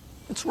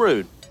 It's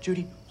rude.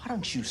 Judy, why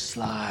don't you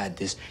slide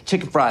this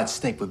chicken fried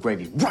steak with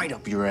gravy right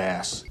up your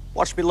ass?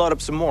 Watch me load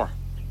up some more.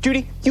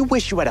 Judy, you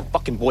wish you had a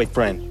fucking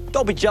boyfriend.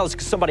 Don't be jealous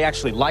because somebody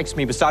actually likes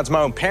me besides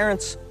my own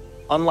parents.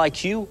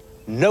 Unlike you,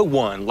 no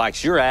one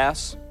likes your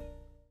ass.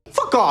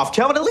 Fuck off,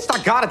 Kelvin. At least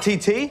I got a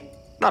TT.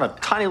 Not a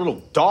tiny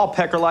little doll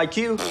pecker like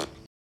you.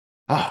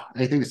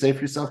 Anything to say for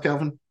yourself,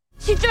 Kelvin?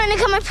 She's trying to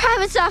cut my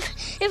private stuff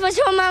if I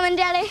told Mom and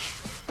Daddy.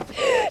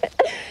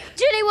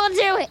 Judy will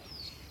do it.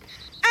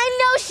 I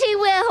know she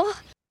will.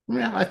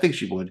 Yeah, I think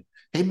she would.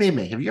 Hey,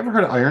 May, have you ever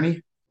heard of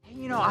irony?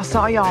 I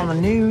saw you on the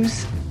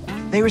news.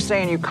 They were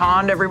saying you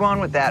conned everyone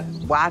with that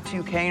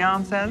Y2K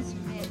nonsense.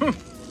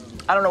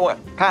 I don't know what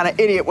kind of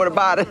idiot would have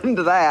bought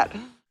into that.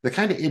 The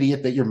kind of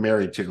idiot that you're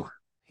married to.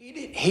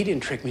 He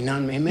didn't trick me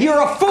none, man.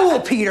 You're a fool,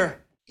 Peter.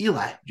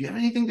 Eli, do you have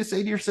anything to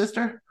say to your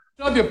sister?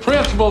 Shove your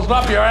principles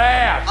up your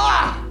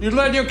ass. You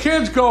let your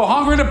kids go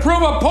hungry to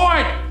prove a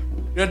point.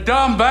 You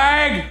dumb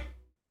bag.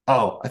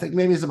 Oh, I think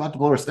Mamie's about to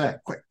blow her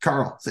stack. Quick,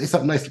 Carl, say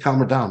something nice to calm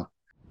her down.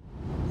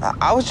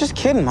 I was just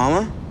kidding,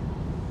 Mama.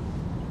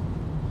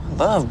 I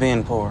love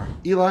being poor.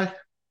 Eli,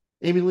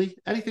 Amy Lee,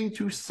 anything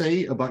to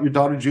say about your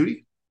daughter,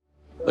 Judy?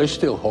 There's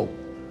still hope.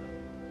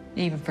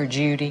 Even for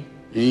Judy?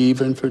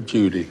 Even for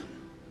Judy.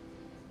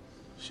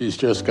 She's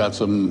just got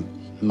some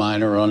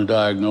minor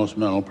undiagnosed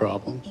mental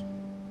problems.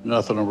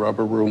 Nothing a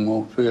rubber room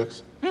won't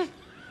fix.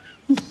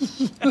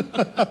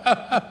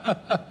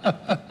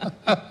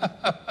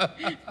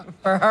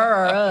 For her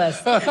or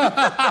us.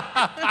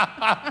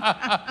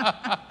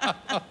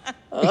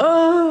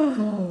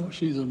 Oh,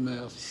 she's a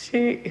mess.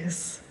 She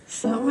is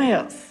something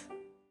else.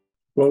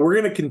 Well, we're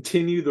going to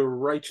continue the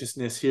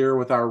righteousness here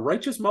with our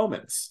righteous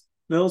moments.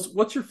 Mills,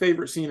 what's your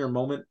favorite scene or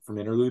moment from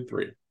Interlude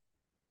 3?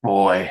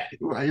 Boy,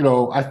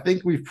 I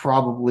think we've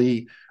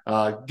probably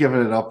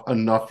given it up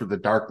enough for the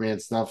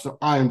Darkman stuff, so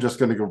I'm just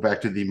going to go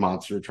back to the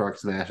monster truck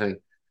smashing.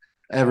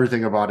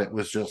 Everything about it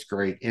was just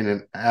great and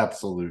an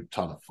absolute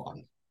ton of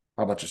fun.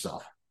 How about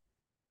yourself?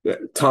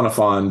 Ton of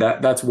fun.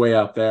 That's way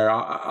up there.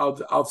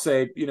 I'll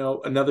say,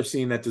 another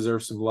scene that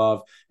deserves some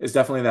love is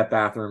definitely that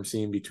bathroom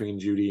scene between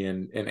Judy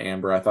and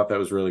Amber. I thought that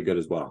was really good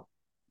as well.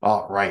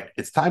 All right,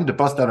 it's time to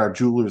bust out our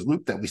jeweler's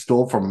loop that we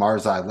stole from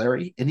Mars Eye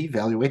Larry and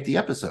evaluate the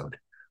episode.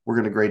 We're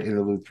going to grade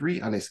Interlude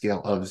 3 on a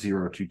scale of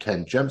 0 to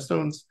 10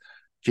 gemstones.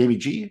 Jamie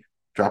G,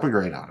 drop a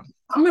grade on him.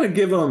 I'm going to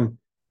give him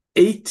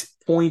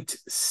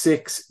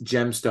 8.6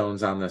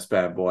 gemstones on this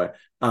bad boy.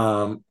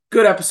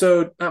 Good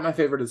episode. Not my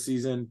favorite of the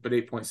season, but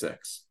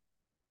 8.6.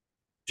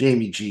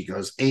 Jamie G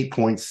goes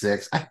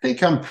 8.6. I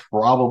think I'm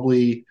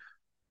probably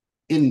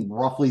in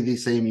roughly the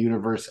same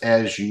universe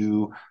as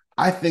you.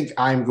 I think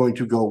I'm going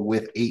to go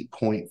with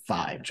 8.5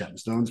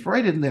 gemstones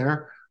right in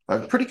there. A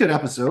pretty good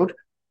episode.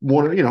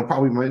 One,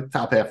 probably my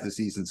top half of the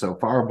season so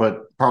far,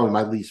 but probably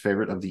my least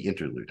favorite of the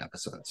Interlude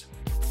episodes.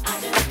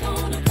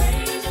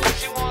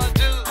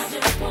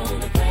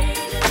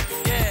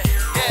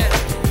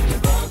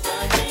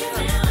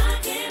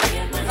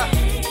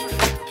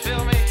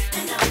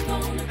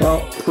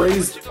 Well,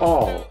 praise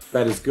all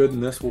that is good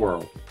in this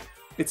world.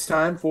 It's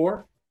time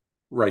for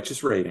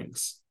Righteous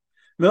Ratings.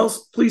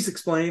 Mills, please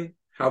explain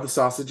how the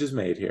sausage is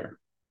made here.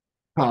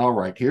 All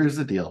right, here's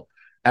the deal.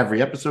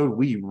 Every episode,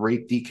 we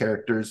rate the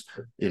characters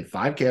in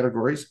 5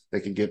 categories.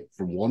 They can get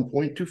from 1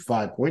 point to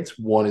 5 points.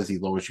 1 is the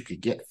lowest you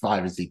could get.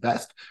 5 is the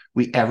best.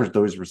 We average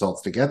those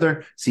results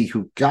together, see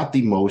who got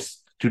the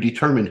most to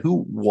determine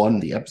who won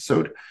the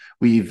episode.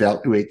 We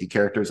evaluate the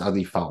characters on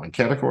the following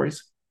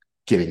categories: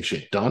 getting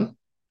shit done,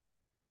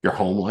 your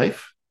home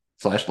life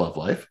 / love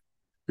life,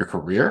 your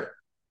career,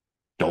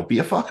 don't be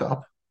a fuck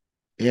up,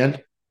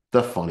 and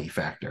the funny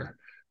factor.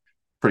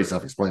 Pretty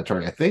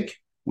self-explanatory, I think.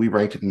 We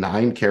ranked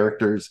 9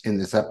 characters in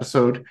this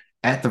episode.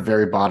 At the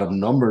very bottom,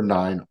 number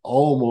 9,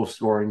 almost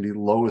scoring the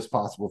lowest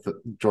possible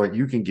joint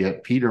you can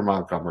get, Peter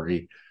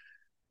Montgomery.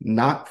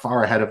 Not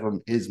far ahead of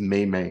him is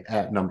May May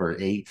at number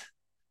 8.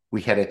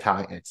 We had a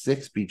tie at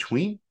 6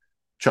 between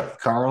Chuck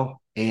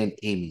Carl and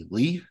Amy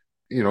Lee.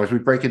 As we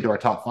break into our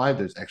top 5,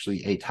 there's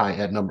actually a tie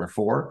at number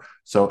 4.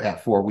 So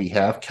at 4, we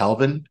have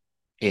Kelvin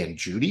and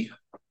Judy.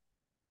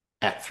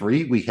 At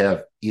 3, we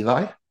have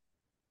Eli.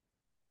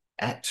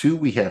 At 2,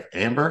 we have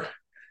Amber.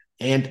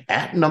 And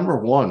at number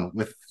 1,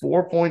 with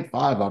 4.5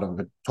 out of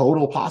a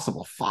total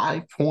possible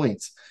 5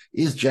 points,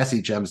 is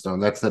Jesse Gemstone.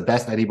 That's the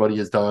best anybody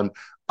has done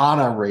on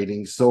our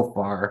ratings so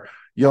far.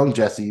 Young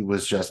Jesse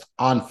was just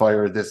on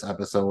fire this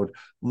episode.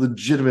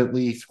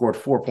 Legitimately scored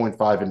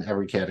 4.5 in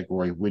every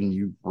category when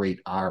you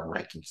rate our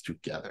rankings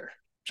together.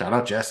 Shout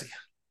out Jesse.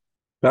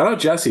 Shout out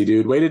Jesse,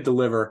 dude. Way to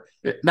deliver.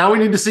 Now we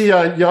need to see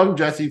young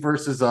Jesse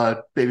versus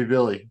Baby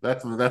Billy.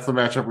 That's the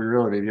matchup we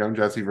really need. Young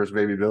Jesse versus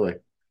Baby Billy.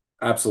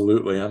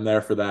 Absolutely. I'm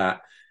there for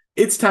that.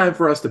 It's time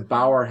for us to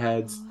bow our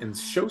heads and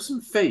show some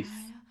faith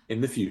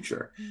in the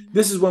future.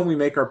 This is when we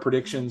make our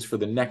predictions for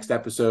the next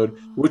episode,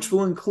 which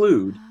will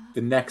include the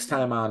next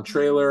time on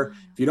trailer.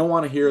 If you don't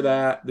want to hear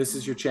that, this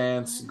is your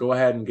chance. Go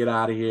ahead and get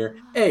out of here.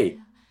 Hey,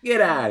 get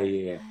out of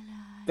here.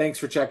 Thanks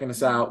for checking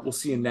us out. We'll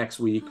see you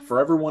next week. For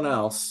everyone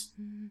else,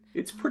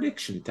 it's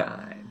prediction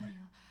time.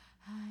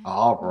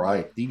 All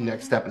right. The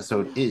next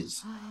episode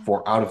is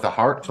For Out of the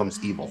Heart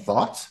Comes Evil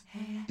Thoughts.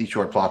 The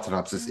short plot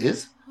synopsis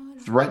is: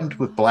 threatened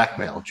with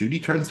blackmail, Judy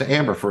turns to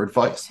Amber for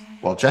advice,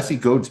 while Jesse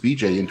goads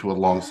BJ into a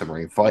long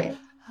simmering fight.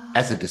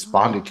 As a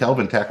despondent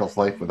Kelvin tackles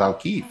life without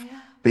Keith,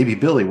 Baby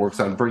Billy works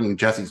on bringing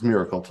Jesse's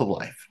miracle to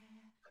life.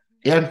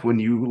 And when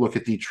you look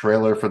at the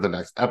trailer for the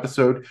next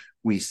episode,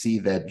 we see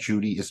that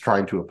Judy is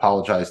trying to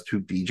apologize to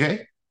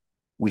BJ.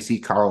 We see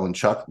Carl and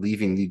Chuck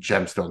leaving the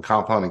Gemstone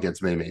compound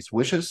against May May's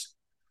wishes.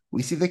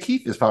 We see that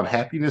Keith has found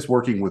happiness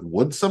working with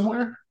wood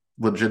somewhere,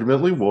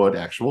 legitimately wood,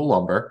 actual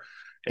lumber.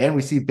 And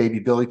we see Baby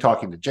Billy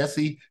talking to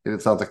Jesse, and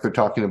it sounds like they're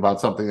talking about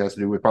something that has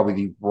to do with probably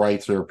the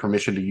rights or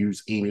permission to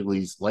use Amy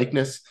Lee's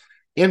likeness.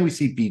 And we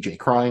see BJ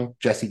crying.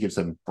 Jesse gives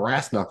him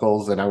brass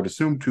knuckles, and I would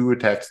assume to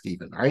attack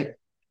Steven, right?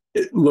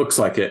 It looks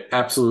like it.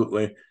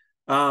 Absolutely.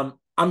 I'm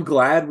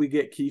glad we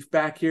get Keith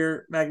back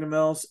here, Magna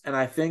Mills, and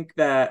I think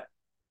that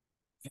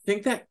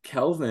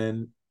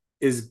Kelvin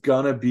is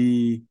gonna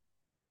be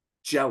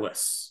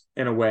jealous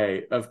in a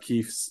way of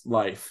Keith's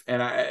life.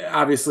 And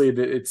obviously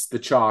it's the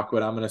chalk,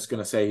 but I'm just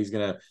going to say he's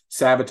going to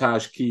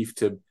sabotage Keith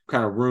to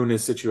kind of ruin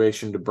his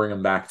situation to bring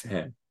him back to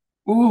him.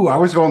 Ooh, I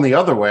was going the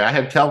other way. I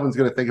had Kelvin's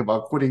going to think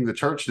about quitting the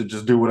church to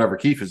just do whatever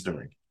Keith is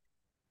doing.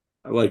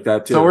 I like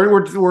that too. So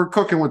we're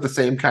cooking with the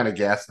same kind of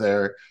gas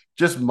there.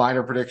 just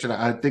minor prediction.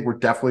 I think we're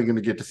definitely going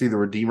to get to see the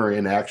Redeemer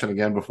in action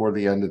again before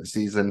the end of the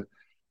season.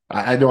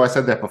 I know I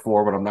said that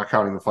before, but I'm not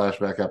counting the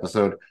flashback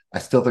episode. I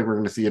still think we're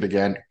going to see it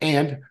again.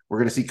 And we're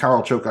going to see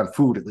Carl choke on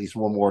food at least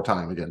one more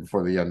time again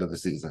before the end of the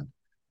season.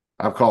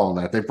 I'm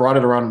calling that. They brought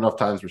it around enough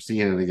times. We're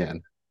seeing it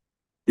again.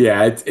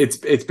 Yeah,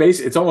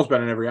 it's almost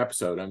been in every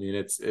episode. I mean,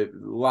 it's a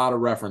lot of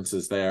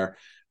references there.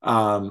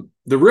 The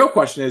real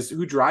question is,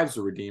 who drives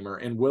the Redeemer,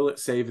 and will it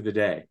save the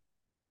day?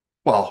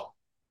 Well,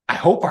 I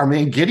hope our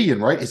man Gideon,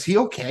 right? Is he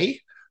okay?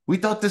 We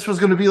thought this was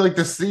going to be like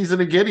the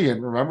season of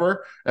Gideon,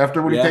 remember?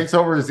 After when he takes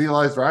over as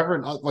Eli's driver,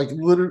 and like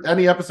literally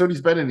any episode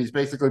he's been in, he's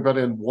basically been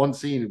in one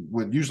scene,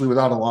 usually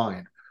without a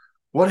line.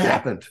 What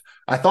happened?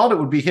 I thought it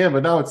would be him,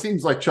 but now it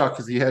seems like Chuck,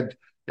 because he had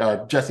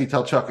Jesse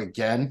tell Chuck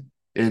again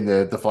in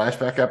the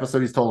flashback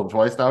episode. He's told him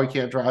twice now he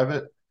can't drive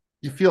it.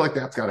 You feel like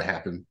that's got to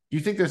happen. Do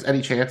you think there's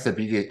any chance that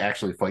BJ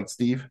actually fights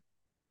Steven,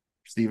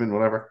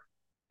 whatever?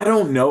 I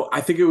don't know.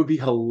 I think it would be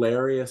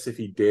hilarious if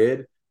he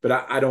did, but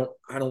I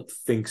don't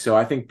think so.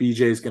 I think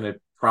BJ is going to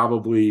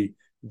probably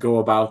go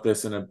about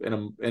this in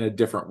a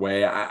different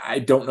way. I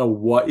don't know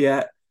what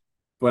yet,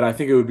 but I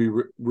think it would be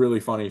really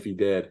funny if he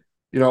did.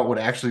 You know, it would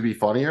actually be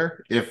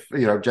funnier if,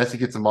 Jesse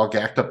gets him all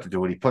gacked up to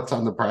do it. He puts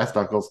on the brass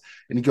knuckles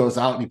and he goes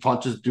out and he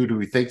punches dude who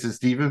he thinks is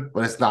Steven,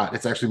 but it's not.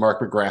 It's actually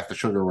Mark McGrath, the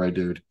Sugar Ray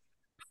dude.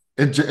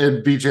 And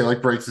BJ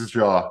like breaks his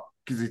jaw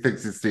because he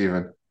thinks it's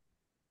Steven.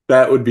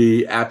 That would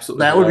be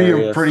absolutely hilarious.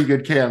 Be a pretty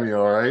good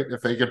cameo, right?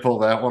 If they could pull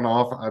that one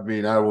off. I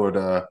mean, I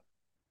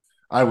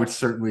would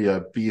certainly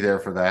be there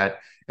for that.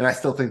 And I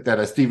still think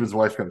that Steven's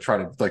wife's going to try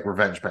to like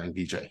revenge bang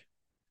BJ.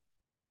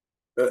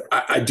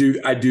 I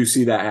do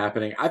see that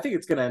happening. I think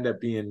it's going to end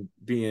up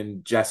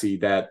being Jesse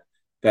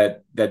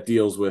that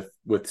deals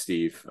with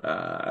Steve.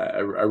 I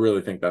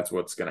really think that's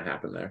what's going to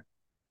happen there.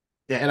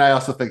 Yeah, and I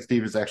also think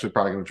Steve is actually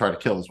probably going to try to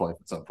kill his wife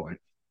at some point.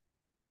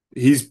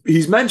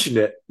 He's mentioned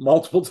it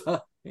multiple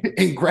times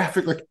in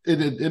graphic, like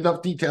in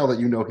enough detail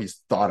that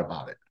he's thought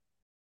about it.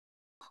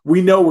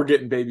 We know we're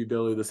getting Baby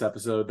Billy this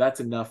episode. That's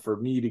enough for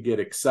me to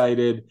get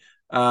excited.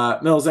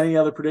 Mills, any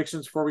other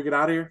predictions before we get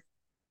out of here?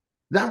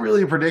 Not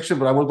really a prediction,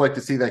 but I would like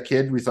to see that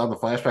kid we saw in the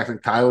flashbacks,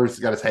 and Tyler's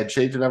got his head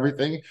shaved and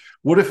everything.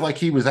 What if like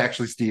he was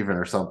actually Steven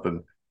or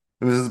something?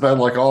 And this has been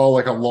like a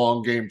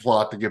long game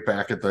plot to get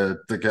back at the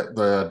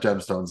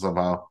Gemstones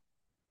somehow.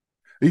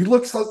 He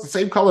looks like the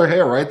same color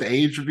hair, right? The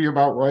age would be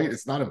about right.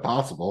 It's not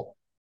impossible.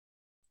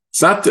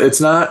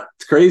 It's not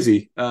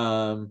crazy.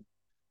 There's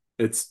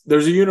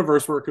a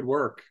universe where it could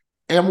work.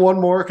 And one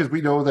more, because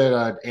we know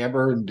that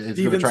Amber is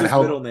going to try to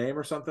help. Middle name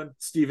or something.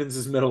 Stevens'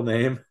 his middle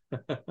name.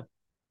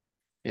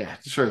 Yeah,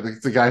 sure.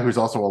 The guy who's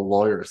also a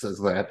lawyer says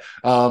that.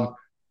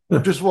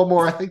 Just one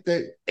more. I think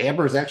that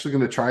Amber is actually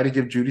going to try to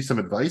give Judy some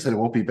advice, and it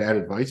won't be bad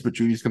advice, but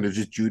Judy's going to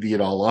just Judy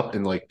it all up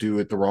and like do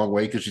it the wrong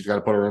way because she's got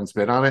to put her own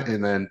spin on it.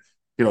 And then,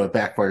 it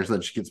backfires.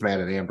 Then she gets mad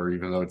at Amber,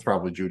 even though it's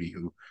probably Judy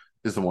who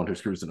is the one who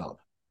screws it up.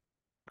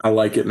 I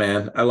like it,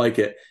 man. I like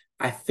it.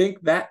 I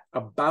think that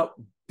about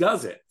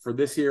does it for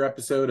this here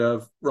episode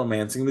of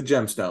Romancing the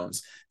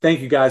Gemstones. Thank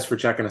you guys for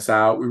checking us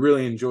out. We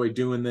really enjoy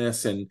doing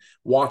this and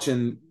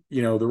watching,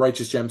 the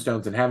Righteous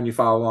Gemstones and having you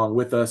follow along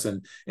with us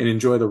and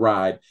enjoy the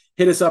ride.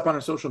 Hit us up on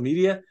our social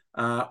media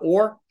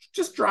or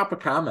just drop a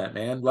comment,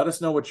 man. Let us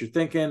know what you're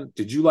thinking.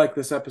 Did you like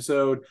this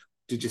episode?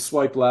 Did you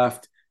swipe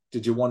left?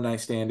 Did you one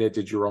night stand it?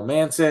 Did you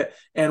romance it?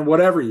 And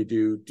whatever you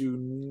do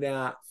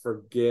not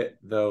forget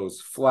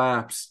those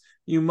flaps.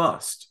 You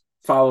must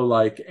follow,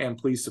 like, and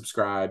please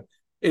subscribe.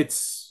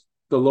 It's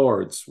the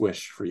Lord's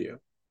wish for you.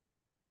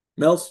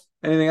 Mills,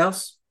 anything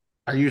else?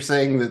 Are you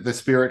saying that the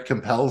spirit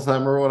compels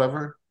them or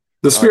whatever?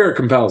 The spirit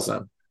compels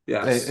them.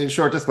 Yes. In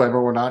short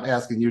disclaimer, we're not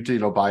asking you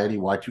to, buy any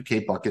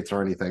Y2K buckets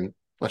or anything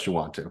unless you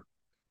want to.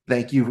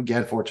 Thank you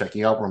again for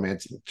checking out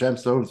Romancing the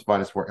Gemstones.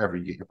 Find us wherever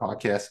you get your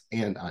podcasts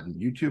and on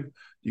YouTube.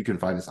 You can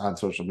find us on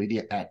social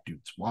media at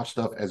Dudes Watch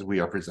Stuff, as we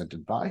are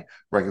presented by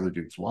Regular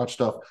Dudes Watch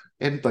Stuff.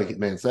 And like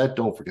man said,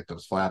 don't forget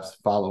those flaps.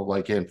 Follow,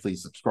 like, and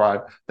please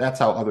subscribe. That's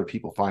how other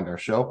people find our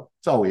show.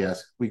 It's all we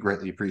ask. We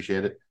greatly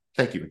appreciate it.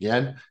 Thank you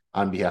again.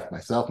 On behalf of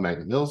myself,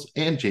 Maggie Mills,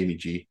 and Jamie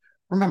G,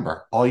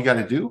 remember, all you got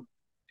to do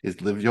is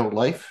live your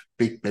life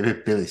Big Baby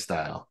Billy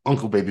style.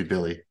 Uncle Baby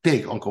Billy.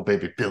 Big Uncle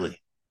Baby Billy.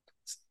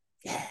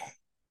 Yeah.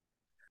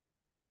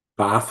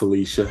 Bye,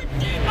 Felicia.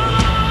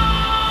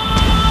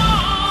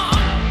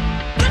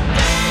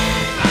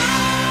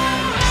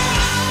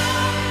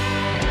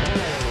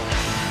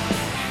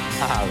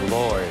 Ah,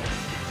 Lord.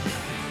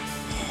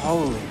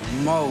 Holy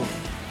moly.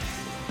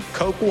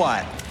 Coke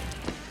what?